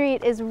the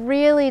street is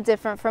really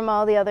different from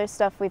all the other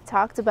stuff we've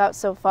talked about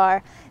so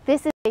far.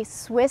 This is a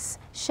Swiss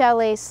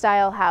chalet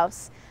style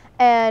house,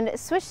 and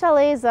Swiss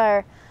chalets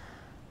are,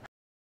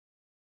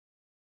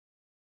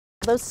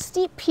 those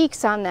steep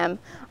peaks on them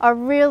are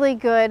really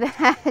good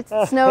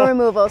at snow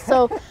removal,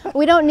 so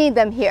we don't need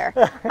them here.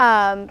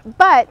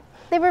 But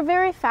they were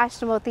very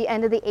fashionable at the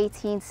end of the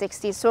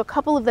 1860s, so a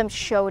couple of them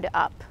showed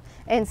up.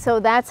 And so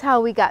that's how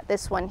we got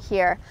this one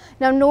here.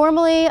 Now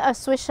normally a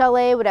Swiss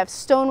chalet would have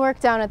stonework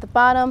down at the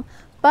bottom,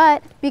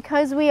 but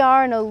because we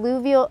are an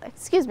alluvial,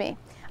 because we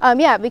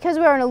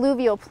are an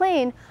alluvial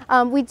plain,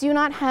 we do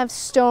not have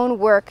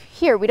stonework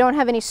here. We don't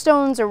have any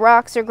stones or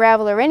rocks or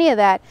gravel or any of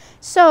that.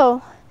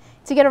 So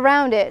to get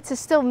around it, to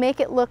still make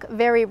it look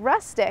very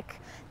rustic,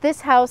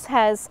 this house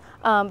has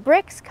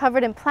bricks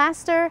covered in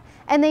plaster,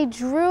 and they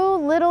drew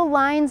little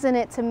lines in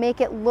it to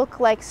make it look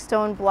like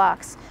stone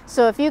blocks.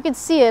 So if you can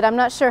see it, I'm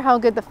not sure how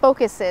good the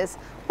focus is,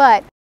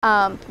 but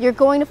you're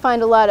going to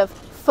find a lot of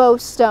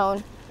faux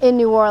stone in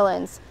New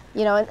Orleans.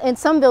 You know, in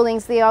some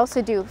buildings they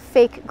also do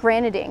fake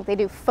graniting. They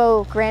do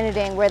faux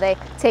graniting where they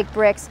take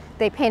bricks,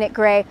 they paint it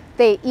gray,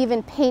 they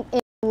even paint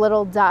in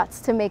little dots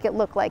to make it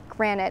look like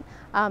granite.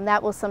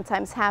 That will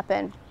sometimes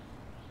happen.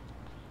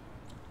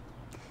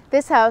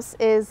 This house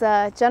is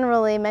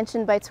generally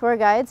mentioned by tour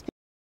guides.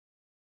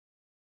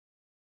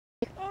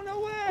 Oh, no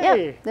way!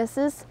 Yep, this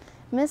is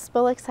Miss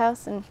Bullock's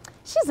house, and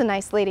she's a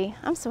nice lady.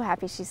 I'm so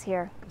happy she's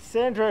here.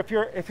 Sandra,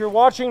 if you're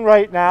watching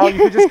right now, you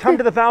could just come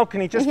to the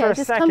balcony just for a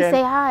second. Just come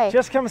say hi.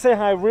 Just come say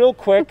hi real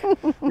quick.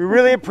 We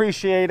really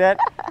appreciate it.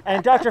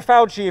 And Dr.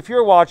 Fauci, if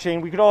you're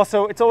watching, we could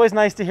also, it's always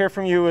nice to hear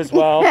from you as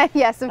well.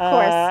 Yes, of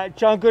course.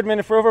 John Goodman,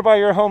 if we're over by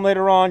your home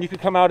later on, you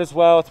could come out as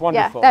well. It's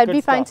wonderful. Yeah, that'd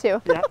be fine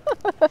too. Yeah.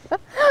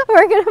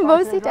 We're gonna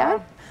mosey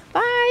down.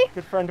 Bye.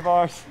 Good friend of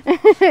ours.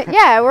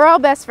 Yeah, we're all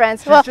best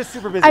friends. She's just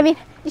super busy. I mean,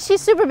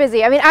 she's super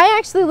busy. I mean,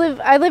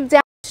 I live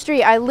down the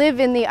street. I live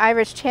in the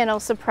Irish Channel,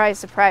 surprise,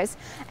 surprise.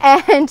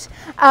 And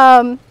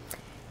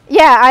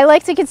yeah, I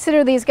like to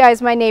consider these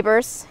guys my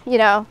neighbors. You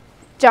know,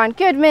 John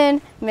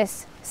Goodman,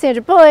 Miss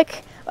Sandra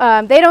Bullock.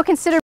 They don't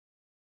consider,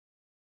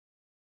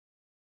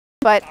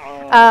 but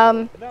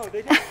no,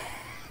 they don't.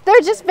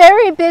 they're just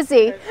very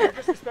busy. They're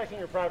just respecting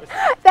your privacy.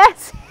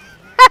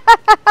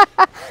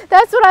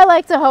 That's what I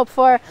like to hope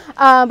for,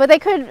 but they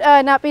could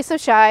not be so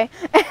shy.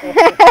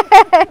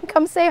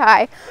 Come say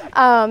hi.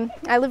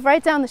 I live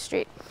right down the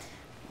street.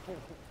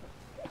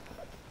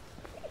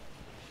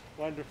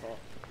 Wonderful.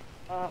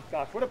 Oh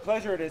gosh, what a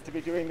pleasure it is to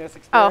be doing this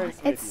Oh,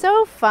 experience with it's you.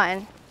 so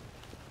fun.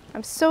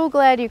 I'm so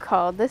glad you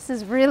called. This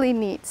is really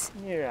neat.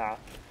 Yeah.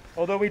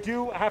 Although we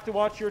do have to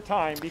watch your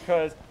time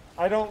because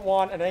I don't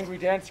want an angry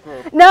dance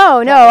group. No,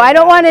 I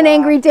don't want an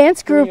angry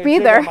dance group doing a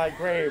jig either. on my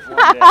grave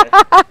one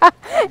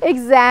day.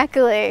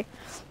 Exactly.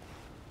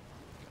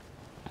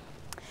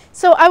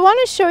 So I want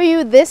to show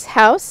you this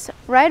house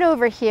right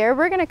over here.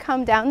 We're going to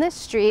come down this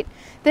street.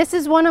 This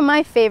is one of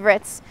my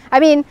favorites. I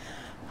mean,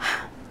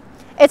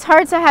 it's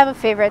hard to have a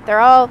favorite. They're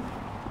all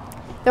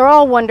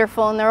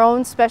wonderful in their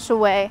own special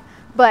way,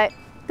 but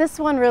this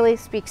one really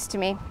speaks to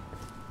me.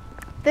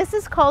 This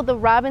is called the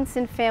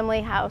Robinson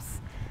family house.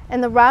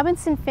 And the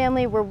Robinson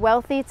family were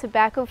wealthy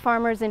tobacco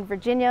farmers in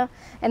Virginia,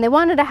 and they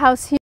wanted a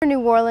house here in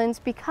New Orleans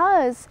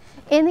because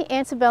in the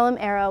antebellum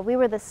era, we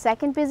were the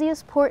second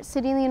busiest port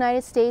city in the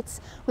United States.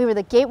 We were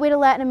the gateway to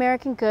Latin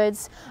American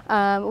goods.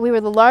 We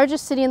were the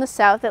largest city in the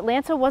South.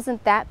 Atlanta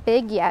wasn't that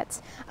big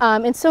yet.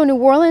 And so New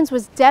Orleans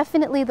was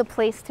definitely the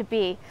place to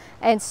be.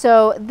 And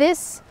so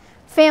this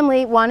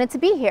family wanted to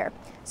be here.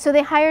 So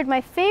they hired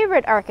my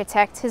favorite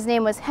architect. His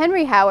name was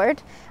Henry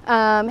Howard.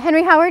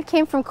 Henry Howard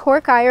came from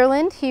Cork,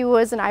 Ireland. He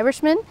was an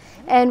Irishman,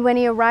 and when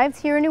he arrived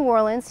here in New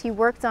Orleans, he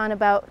worked on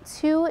about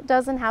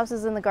 24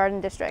 houses in the Garden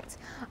District.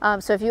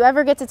 So if you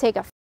ever get to take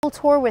a full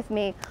tour with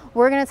me,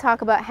 we're going to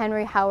talk about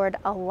Henry Howard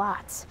a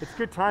lot. It's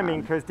good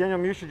timing because Daniel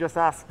Musha just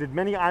asked, did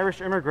many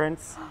Irish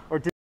immigrants or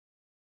did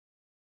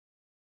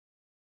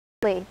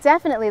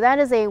Definitely. That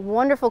is a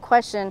wonderful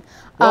question.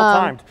 Well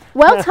timed.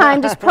 Well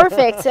timed is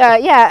perfect.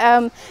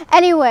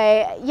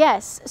 Anyway,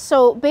 yes.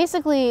 So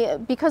basically,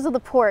 because of the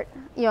port,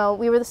 you know,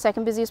 we were the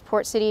second busiest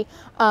port city,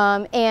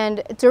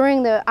 and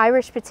during the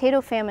Irish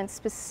potato famine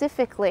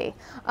specifically,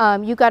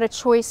 you got a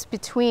choice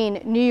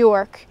between New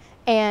York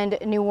and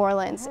New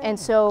Orleans, and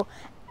so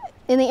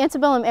in the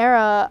antebellum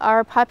era,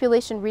 our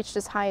population reached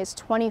as high as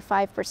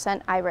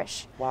 25%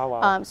 Irish.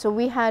 Wow. So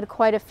we had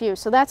quite a few.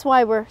 So that's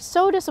why we're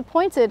so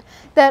disappointed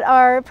that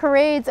our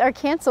parades are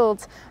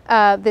canceled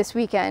this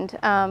weekend,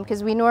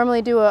 because we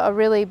normally do a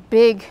really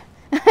big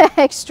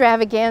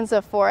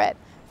extravaganza for it,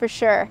 for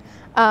sure.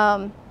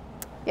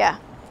 Yeah,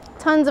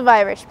 tons of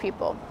Irish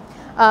people.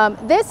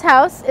 This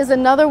house is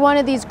another one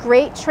of these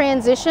great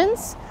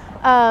transitions.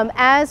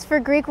 As for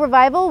Greek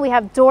revival, we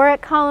have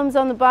Doric columns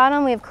on the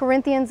bottom, we have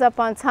Corinthians up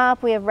on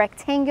top, we have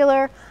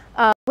rectangular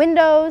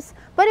windows,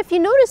 but if you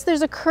notice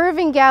there's a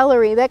curving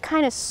gallery that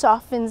kind of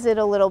softens it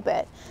a little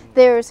bit.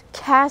 There's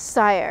cast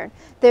iron,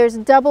 there's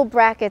double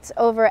brackets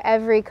over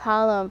every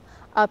column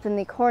up in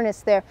the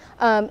cornice there.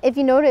 If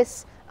you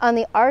notice on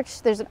the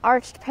arch, there's an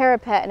arched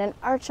parapet and an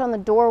arch on the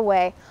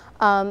doorway.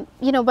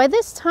 You know, by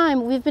this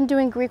time we've been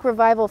doing Greek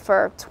revival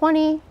for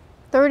 20,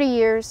 30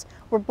 years,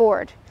 we're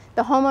bored.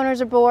 The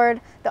homeowners are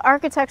bored, the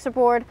architects are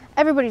bored,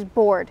 everybody's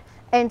bored.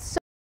 And so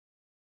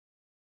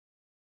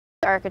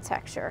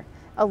architecture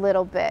a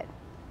little bit.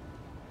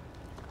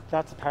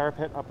 That's a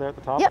parapet up there at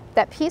the top? Yep,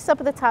 that piece up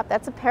at the top,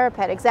 that's a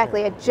parapet,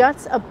 exactly. It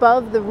juts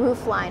above the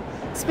roof line.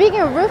 Speaking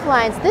of roof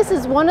lines, this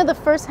is one of the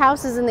first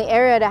houses in the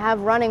area to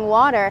have running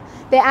water.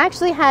 They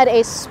actually had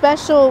a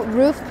special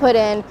roof put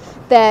in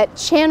that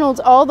channeled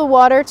all the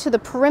water to the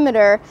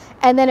perimeter,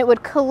 and then it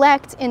would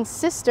collect in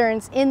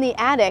cisterns in the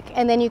attic,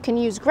 and then you can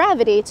use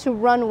gravity to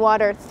run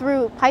water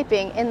through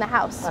piping in the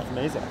house. That's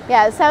amazing.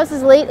 Yeah, this house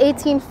is late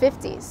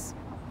 1850s.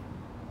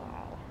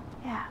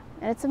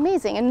 And it's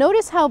amazing. And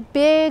notice how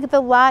big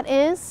the lot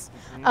is.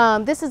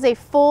 This is a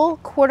full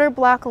quarter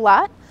block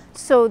lot.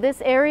 So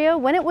this area,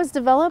 when it was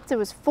developed, it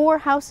was 4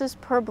 houses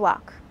per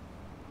block.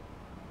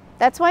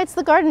 That's why it's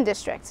the garden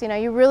district. You know,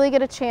 you really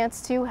get a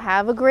chance to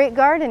have a great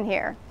garden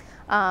here.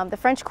 The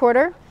French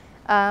Quarter,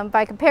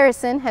 by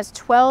comparison, has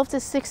 12 to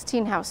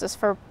 16 houses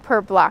per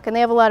block. And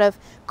they have a lot of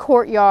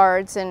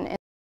courtyards and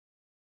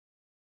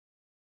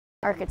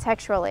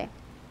architecturally.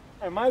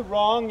 Am I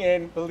wrong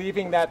in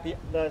believing that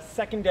the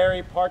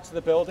secondary parts of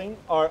the building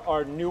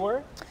are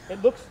newer?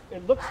 It looks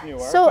newer.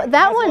 So but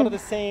that it has one, a lot of the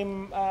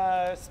same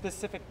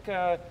specific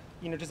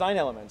design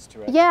elements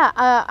to it. Yeah,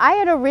 I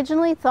had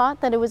originally thought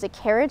that it was a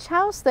carriage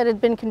house that had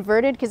been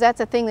converted, because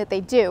that's a thing that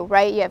they do,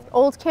 right? You have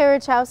old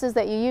carriage houses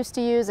that you used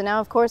to use, and now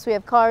of course we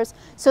have cars,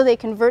 so they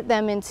convert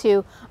them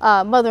into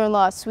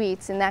mother-in-law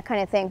suites and that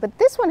kind of thing. But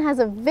this one has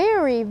a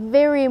very,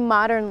 very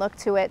modern look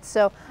to it.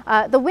 So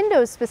the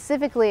windows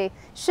specifically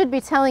should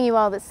be telling you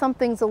all that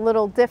something's a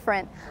little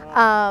different.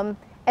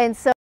 And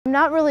so I'm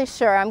not really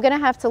sure. I'm going to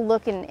have to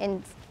look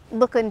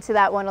into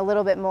that one a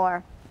little bit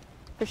more.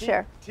 For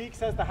sure. Teek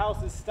says the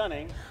house is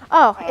stunning.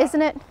 Oh,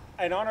 isn't it?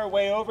 And on our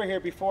way over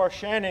here before,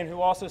 Shannon, who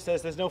also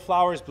says there's no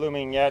flowers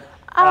blooming yet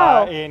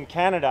in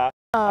Canada,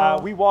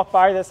 we walked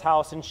by this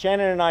house, and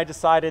Shannon and I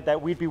decided that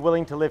we'd be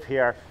willing to live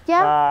here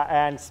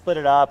and split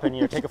it up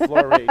and take a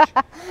floor of each.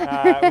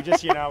 We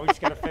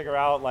just got to figure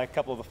out like a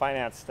couple of the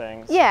finance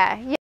things. Yeah.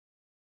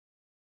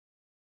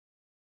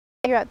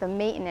 Figure out the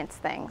maintenance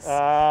things.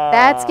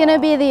 That's going to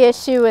be the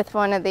issue with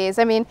one of these.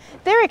 I mean,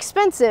 they're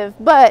expensive,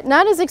 but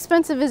not as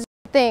expensive as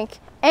you think.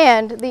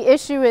 And the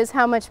issue is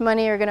how much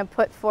money you're going to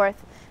put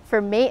forth for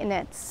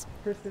maintenance.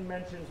 Kristen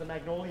mentions the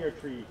magnolia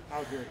tree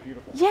out here is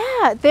beautiful.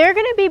 Yeah, they're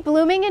going to be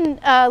blooming in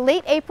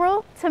late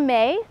April to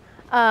May,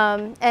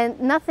 and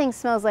nothing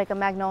smells like a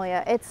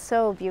magnolia. It's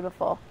so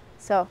beautiful.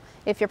 So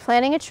if you're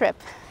planning a trip,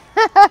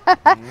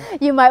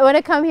 you might want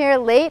to come here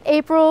late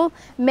April,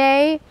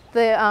 May.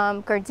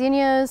 The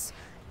gardenias,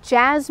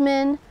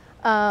 jasmine,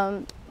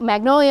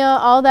 magnolia,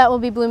 all that will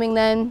be blooming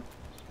then.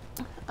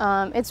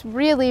 It's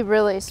really,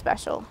 really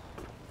special.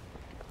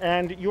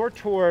 And your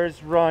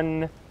tours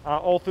run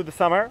all through the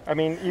summer? I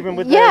mean, even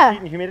with the heat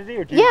and humidity?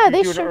 Or do you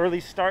do an early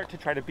start to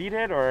try to beat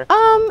it? Or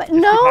no,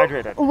 keep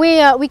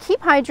hydrated? We keep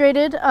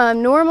hydrated.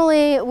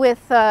 Normally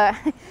with,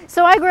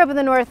 so I grew up in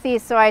the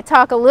Northeast, so I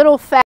talk a little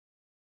fast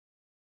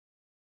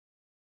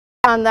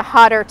on the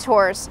hotter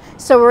tours,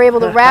 so we're able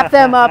to wrap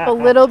them up a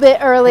little bit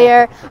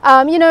earlier.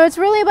 You know, it's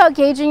really about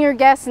gauging your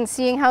guests and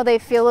seeing how they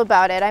feel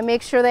about it. I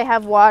make sure they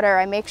have water.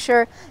 I make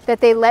sure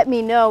that they let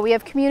me know. We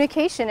have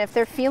communication if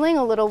they're feeling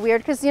a little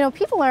weird, because, you know,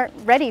 people aren't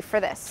ready for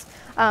this.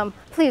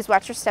 Please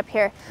watch your step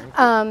here.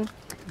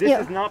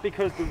 This is not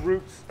because the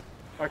roots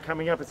are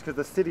coming up, it's because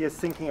the city is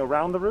sinking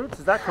around the roots.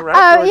 Is that correct?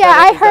 Yeah,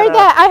 I heard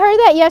that. I heard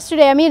that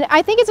yesterday. I mean,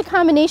 I think it's a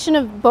combination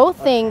of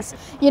both things.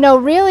 You know,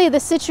 really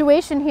the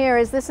situation here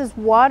is this is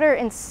water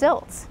and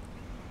silt.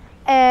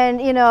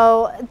 And you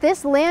know,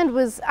 this land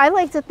was, I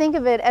like to think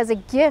of it as a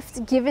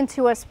gift given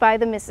to us by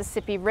the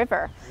Mississippi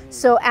River.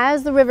 So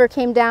as the river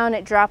came down,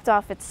 it dropped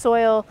off its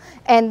soil,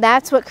 and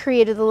that's what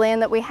created the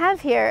land that we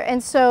have here.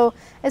 And so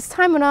as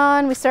time went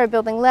on, we started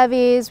building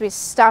levees, we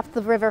stopped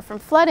the river from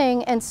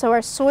flooding, and so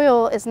our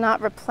soil is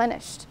not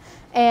replenished.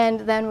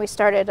 And then we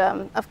started,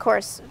 of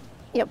course,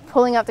 you know,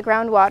 pulling out the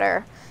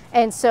groundwater.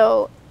 And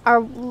so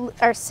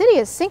our city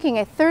is sinking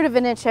 1/3 of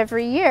an inch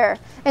every year.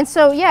 And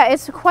so, yeah,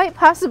 it's quite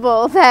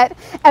possible that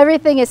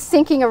everything is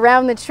sinking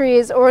around the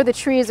trees, or the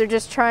trees are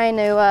just trying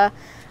to,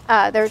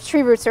 their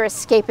tree roots are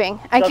escaping,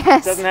 I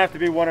guess. Doesn't have to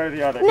be one or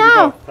the other.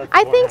 No,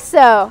 I think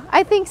so.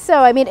 I think so.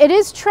 I mean, it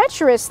is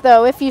treacherous,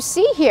 though, if you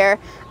see here.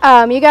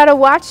 You got to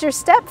watch your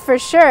step for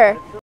sure.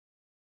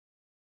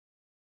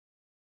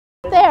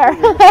 There.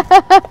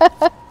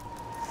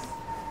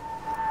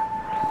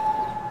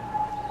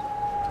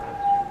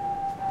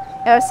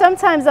 You know,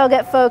 sometimes I'll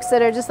get folks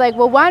that are just like,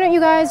 well, why don't you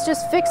guys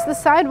just fix the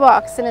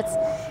sidewalks? And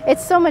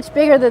it's so much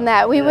bigger than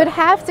that. We would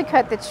have to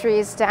cut the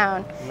trees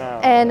down. No.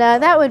 And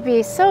that would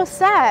be so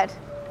sad.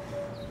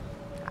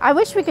 I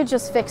wish we could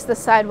just fix the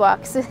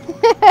sidewalks. It's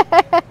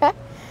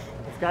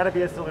got to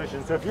be a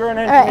solution. So if you're an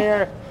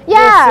engineer,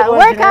 yeah,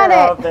 work on it.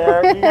 Out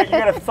there, you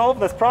got to solve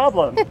this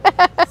problem.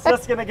 It's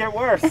just going to get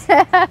worse.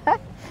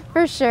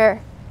 For sure.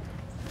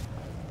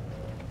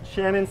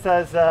 Shannon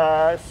says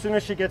as soon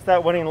as she gets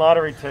that winning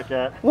lottery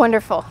ticket,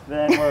 wonderful.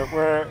 Then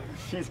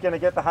she's going to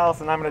get the house,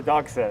 and I'm going to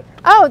dog sit.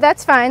 Oh,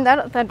 that's fine.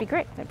 That'd be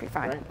great. That'd be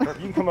fine. Right?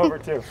 You can come over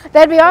too.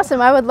 That'd be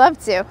awesome. I would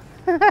love to.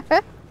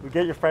 We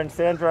get your friend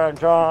Sandra and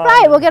John.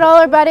 Right. We'll get all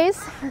our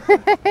buddies.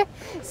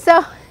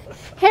 So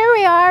here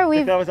we are.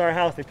 If that was our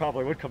house, they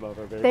probably would come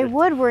over. Baby. They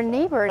would. We're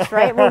neighbors,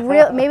 right?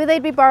 Maybe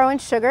they'd be borrowing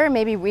sugar.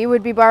 Maybe we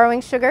would be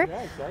borrowing sugar.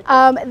 Yeah,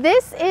 exactly.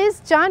 This is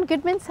John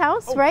Goodman's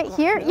house right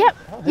here. Yep.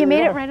 You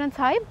made it right on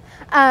time.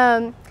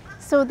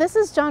 So this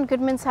is John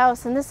Goodman's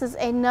house, and this is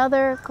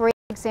another great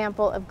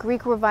example of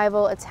Greek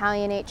Revival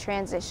Italianate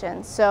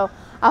transition. So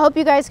I hope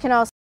you guys can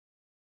also,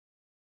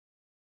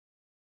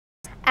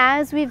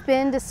 as we've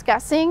been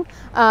discussing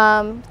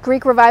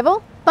Greek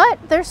Revival, but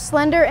they're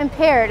slender and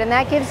paired, and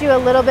that gives you a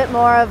little bit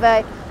more of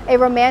a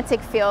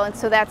romantic feel, and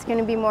so that's going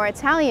to be more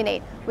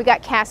Italianate. We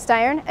got cast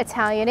iron,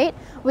 Italianate.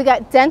 We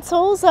got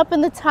dentils up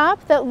in the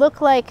top that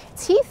look like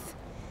teeth,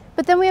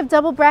 but then we have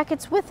double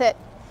brackets with it.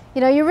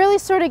 You know, you really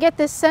sort of get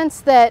this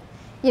sense that,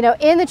 you know,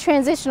 in the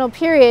transitional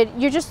period,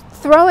 you're just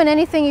throwing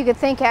anything you could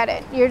think at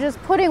it. You're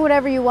just putting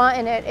whatever you want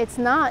in it. It's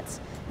not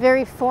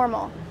very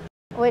formal,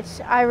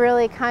 which I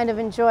really kind of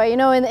enjoy. You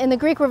know, in the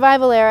Greek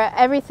Revival era,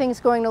 everything's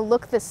going to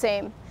look the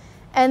same.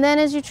 And then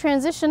as you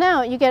transition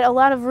out, you get a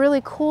lot of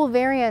really cool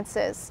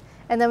variances.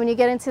 And then when you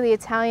get into the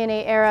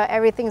Italianate era,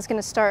 everything's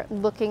going to start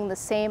looking the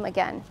same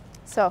again.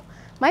 So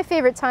my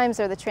favorite times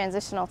are the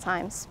transitional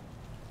times.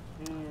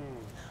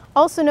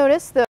 Also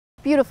notice the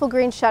beautiful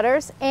green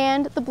shutters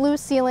and the blue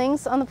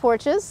ceilings on the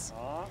porches.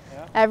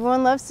 Yeah.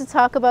 Everyone loves to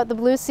talk about the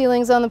blue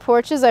ceilings on the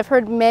porches. I've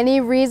heard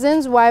many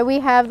reasons why we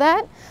have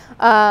that.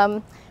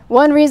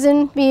 One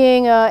reason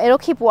being it'll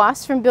keep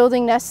wasps from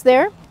building nests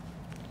there.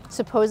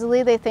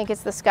 Supposedly they think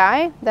it's the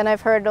sky. Then I've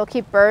heard it'll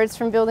keep birds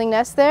from building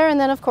nests there. And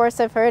then of course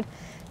I've heard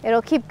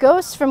it'll keep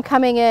ghosts from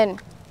coming in,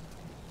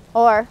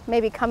 or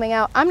maybe coming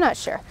out. I'm not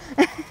sure.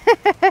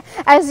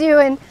 As you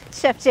and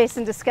Chef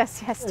Jason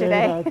discussed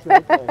yesterday. Yeah, that's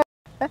right.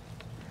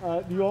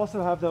 You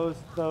also have those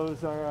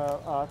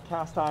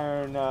cast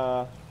iron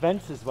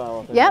vents as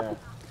well. Yep. There.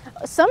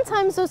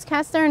 Sometimes those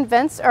cast iron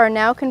vents are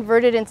now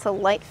converted into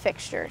light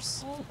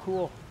fixtures. Oh,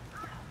 cool.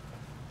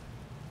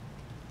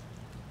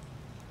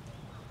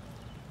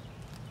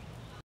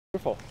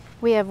 Beautiful.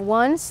 We have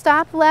one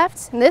stop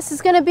left, and this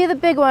is going to be the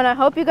big one. I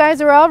hope you guys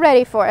are all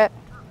ready for it.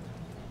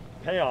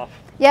 Payoff.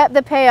 Yep,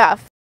 the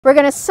payoff. We're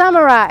going to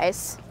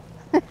summarize.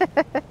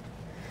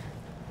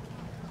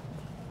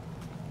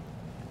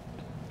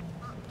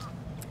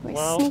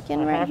 Well, sneak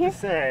in right here. I have to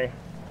say,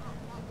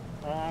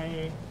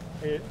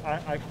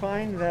 I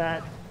find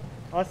that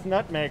us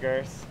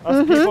nutmeggers,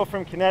 us people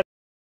from Connecticut,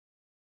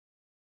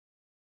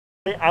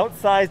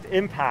 outsized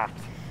impact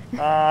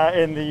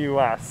in the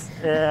U.S.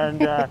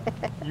 And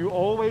you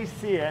always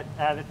see it,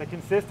 and it's a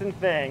consistent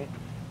thing.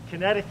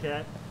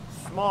 Connecticut,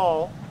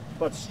 small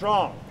but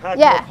strong, packed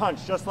with a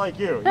punch, just like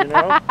you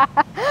know?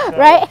 So,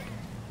 right.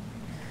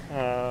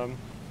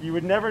 You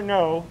would never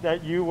know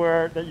that you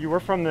were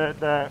from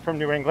from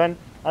New England,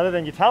 other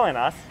than you telling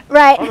us.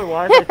 Right.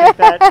 Otherwise, I think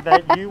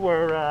that you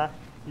were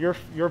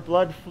your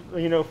blood,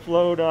 you know,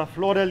 flowed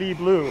fleur-de-lis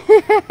blue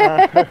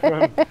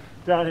from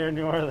down here in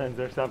New Orleans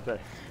or something.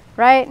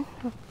 Right.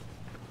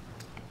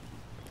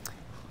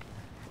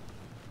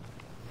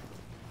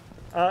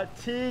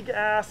 Teague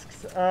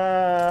asks,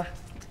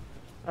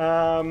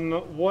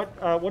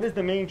 what is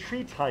the main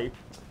tree type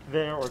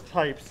there, or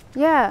types?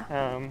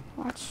 Yeah.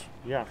 Watch.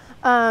 Yeah.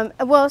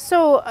 Well,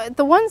 so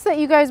the ones that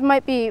you guys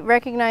might be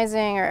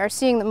recognizing or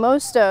seeing the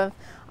most of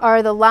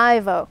are the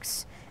live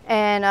oaks.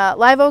 And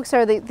live oaks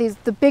are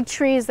the big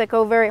trees that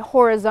go very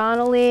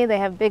horizontally. They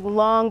have big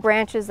long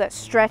branches that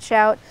stretch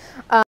out.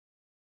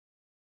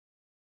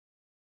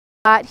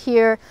 lot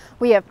here.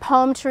 We have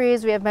palm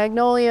trees, we have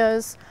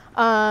magnolias,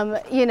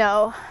 you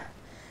know,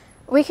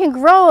 we can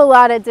grow a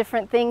lot of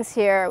different things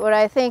here. What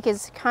I think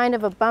is kind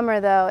of a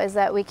bummer though is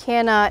that we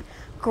cannot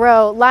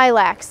grow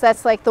lilacs.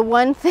 That's like the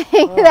one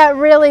thing that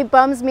really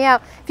bums me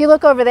out. If you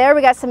look over there,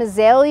 we got some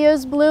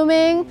azaleas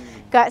blooming,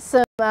 got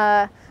some,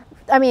 I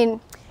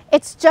mean,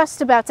 it's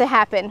just about to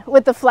happen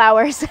with the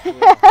flowers.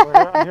 Yeah,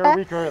 we're here a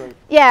week early.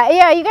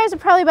 Yeah, you guys are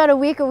probably about a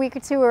week or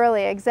two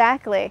early,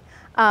 exactly.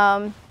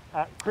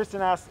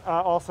 Kristen asked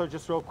also,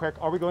 just real quick,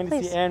 are we going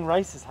to see Ann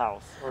Rice's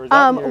house? Or is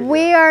that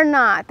we are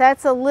not.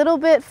 That's a little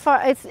bit far.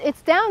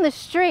 It's down the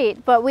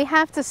street, but we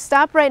have to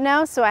stop right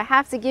now, so I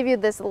have to give you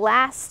this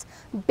last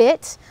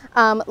bit.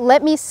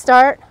 Let me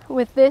start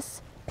with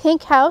this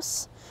pink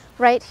house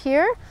right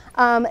here.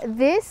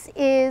 This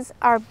is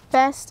our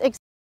best example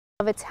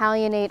of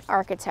Italianate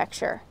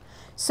architecture.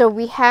 So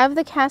we have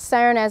the cast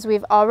iron, as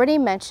we've already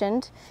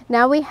mentioned.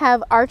 Now we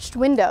have arched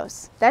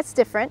windows. That's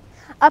different.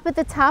 Up at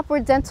the top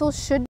where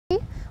dentils should be,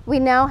 we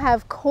now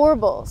have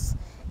corbels.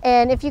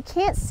 And if you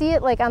can't see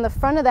it like on the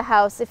front of the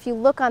house, if you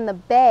look on the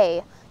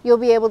bay, you'll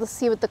be able to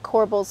see what the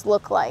corbels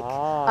look like.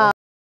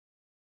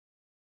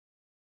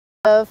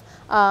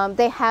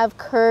 They have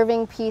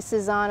curving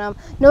pieces on them.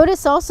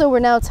 Notice also we're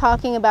now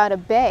talking about a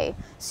bay.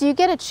 So you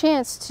get a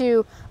chance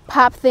to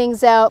pop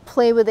things out,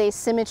 play with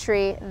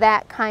asymmetry,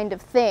 that kind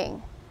of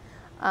thing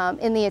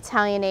in the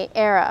Italianate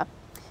era.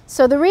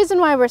 So the reason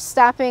why we're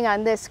stopping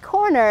on this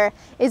corner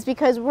is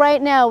because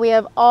right now we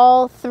have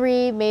all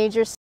three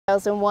major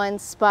styles in one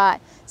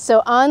spot.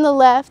 So on the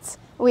left,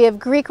 we have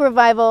Greek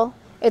Revival.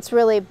 It's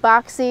really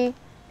boxy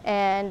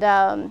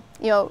and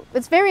you know,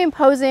 it's very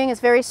imposing,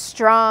 it's very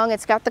strong,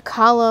 it's got the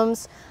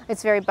columns,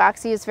 it's very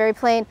boxy, it's very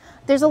plain.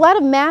 There's a lot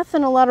of math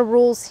and a lot of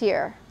rules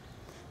here.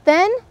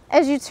 Then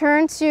as you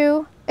turn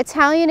to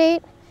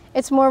Italianate,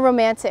 it's more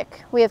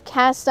romantic. We have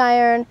cast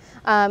iron,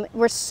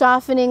 we're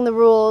softening the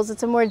rules,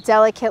 it's a more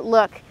delicate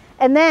look.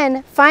 And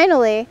then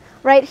finally,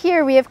 right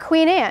here we have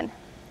Queen Anne.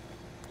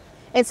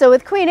 And so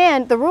with Queen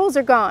Anne, the rules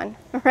are gone,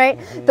 right?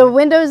 The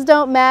windows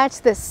don't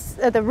match,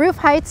 the roof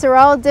heights are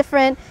all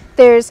different,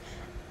 there's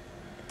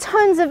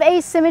tons of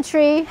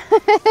asymmetry.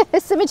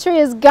 Symmetry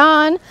is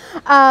gone.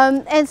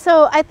 And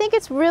so I think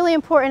it's really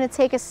important to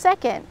take a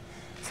second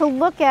to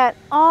look at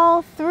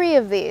all three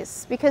of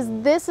these, because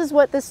this is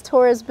what this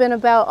tour has been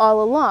about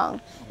all along.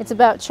 It's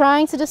about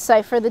trying to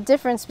decipher the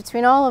difference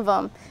between all of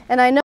them.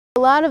 And I know a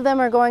lot of them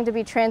are going to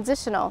be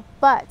transitional,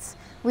 but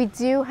we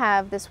do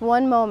have this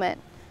one moment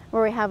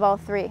where we have all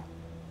three.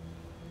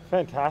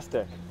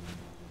 Fantastic.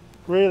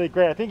 Really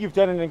great. I think you've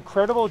done an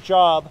incredible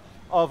job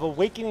of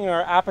awakening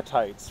our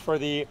appetites for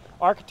the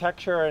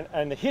architecture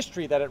and the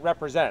history that it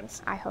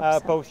represents. I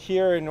hope so. Both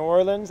here in New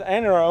Orleans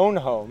and in our own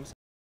homes.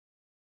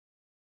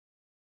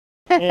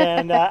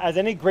 And as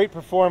any great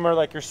performer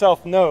like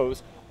yourself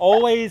knows,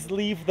 always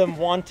leave them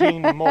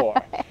wanting more.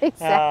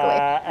 Exactly.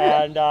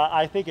 And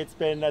I think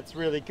that's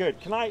really good.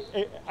 Can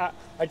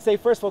I'd say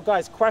first of all,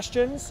 guys,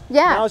 questions?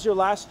 Yeah. Now's your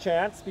last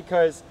chance,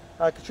 because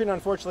Katrina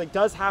unfortunately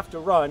does have to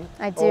run.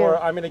 I do.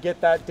 Or I'm going to get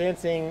that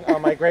dancing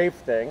on my grave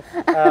thing.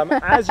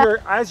 As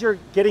you're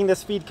getting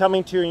this feed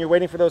coming to you and you're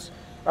waiting for those,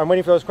 I'm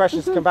waiting for those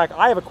questions to come back.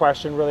 I have a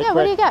question really quick.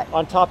 What do you got?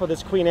 On top of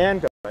this Queen Anne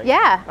building.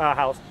 Yeah.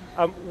 House.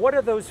 What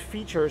are those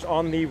features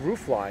on the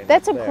roof line?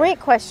 That's a great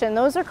question.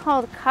 Those are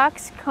called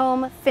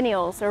coxcomb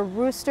finials or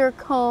rooster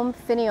comb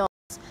finials.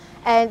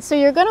 And so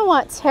you're going to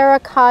want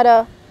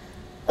terracotta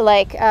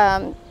like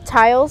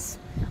tiles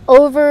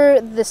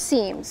over the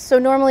seams. So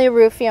normally a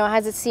roof, you know,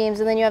 has its seams,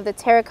 and then you have the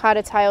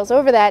terracotta tiles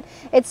over that.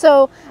 And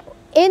so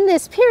in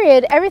this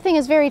period, everything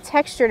is very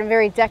textured and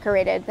very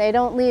decorated. They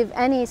don't leave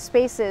any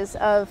spaces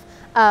of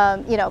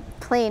you know,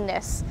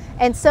 plainness.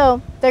 And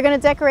so they're going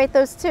to decorate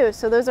those too.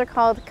 So those are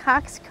called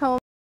coxcomb.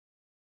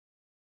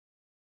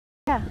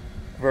 Yeah.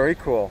 Very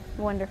cool.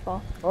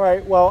 Wonderful. All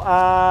right. Well,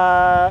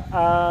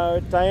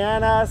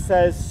 Diana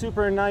says,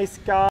 super nice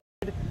guide.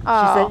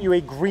 She sent you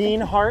a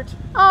green heart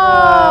for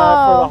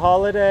the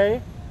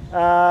holiday.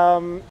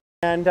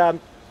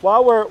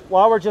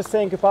 While we're just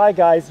saying goodbye,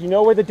 guys, you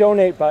know where the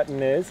donate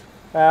button is.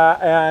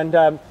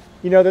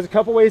 You know, there's a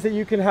couple ways that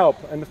you can help.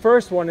 And the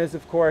first one is,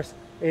 of course,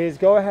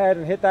 go ahead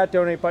and hit that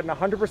donate button.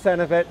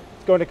 100% of it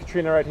is going to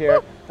Katrina right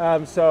here.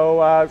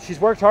 She's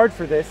worked hard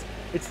for this.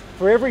 It's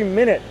for every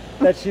minute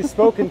that she's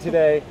spoken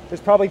today, there's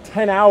probably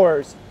 10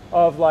 hours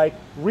of like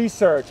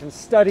research and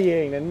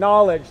studying and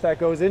knowledge that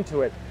goes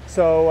into it.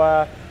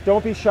 So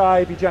don't be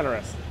shy, be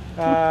generous.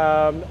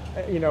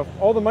 You know,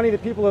 all the money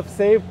that people have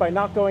saved by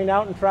not going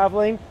out and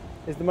traveling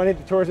is the money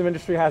the tourism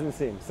industry hasn't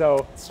seen.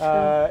 So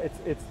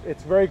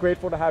it's very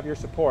grateful to have your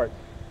support.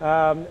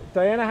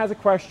 Diana has a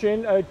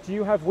question. Do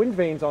you have wind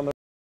vanes on the?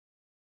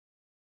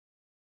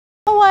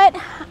 You know what?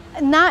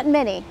 Not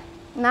many.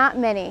 Not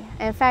many.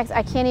 In fact,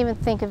 I can't even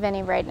think of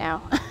any right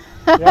now.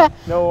 Yeah,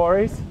 no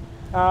worries.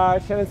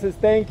 Shannon says,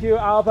 thank you.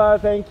 Alba,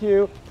 thank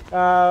you.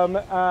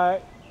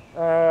 Talked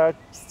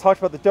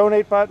about the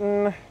donate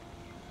button.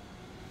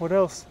 What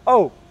else?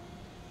 Oh,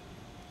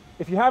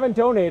 if you haven't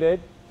donated,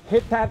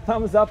 hit that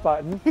thumbs up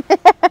button.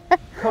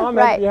 comment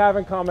Right. if you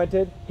haven't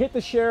commented. Hit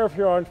the share if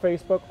you're on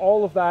Facebook.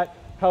 All of that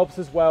helps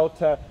as well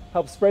to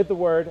help spread the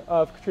word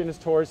of Katrina's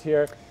tours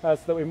here, so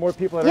that more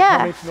people that are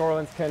coming to New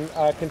Orleans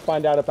can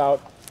find out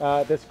about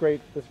this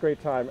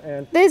great time.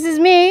 And this is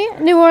me,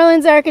 New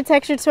Orleans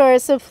Architecture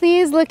Tours. So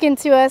please look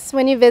into us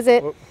when you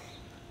visit.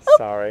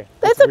 Sorry,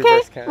 That's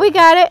okay. We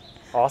got it.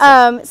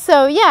 Awesome.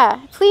 So yeah,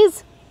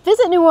 please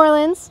visit New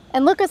Orleans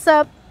and look us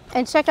up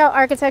and check out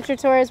Architecture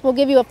Tours. We'll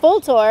give you a full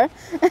tour.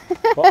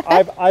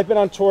 Well, I've been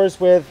on tours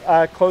with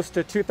close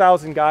to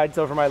 2,000 guides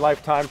over my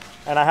lifetime,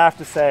 and I have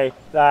to say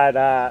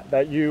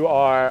that you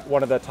are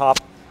one of the top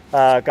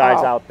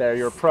guides out there.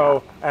 You're a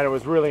pro, and it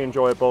was really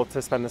enjoyable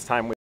to spend this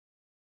time with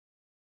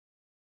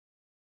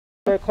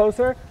you.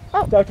 Closer,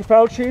 Dr.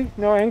 Fauci,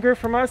 no anger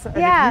from us. And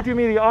if you do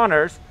me the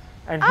honors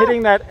and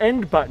hitting that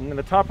end button in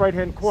the top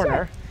right-hand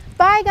corner. Sure.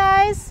 Bye,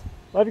 guys.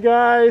 Love you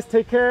guys.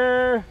 Take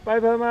care. Bye,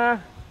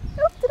 Velma.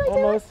 Oh, did I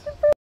do it?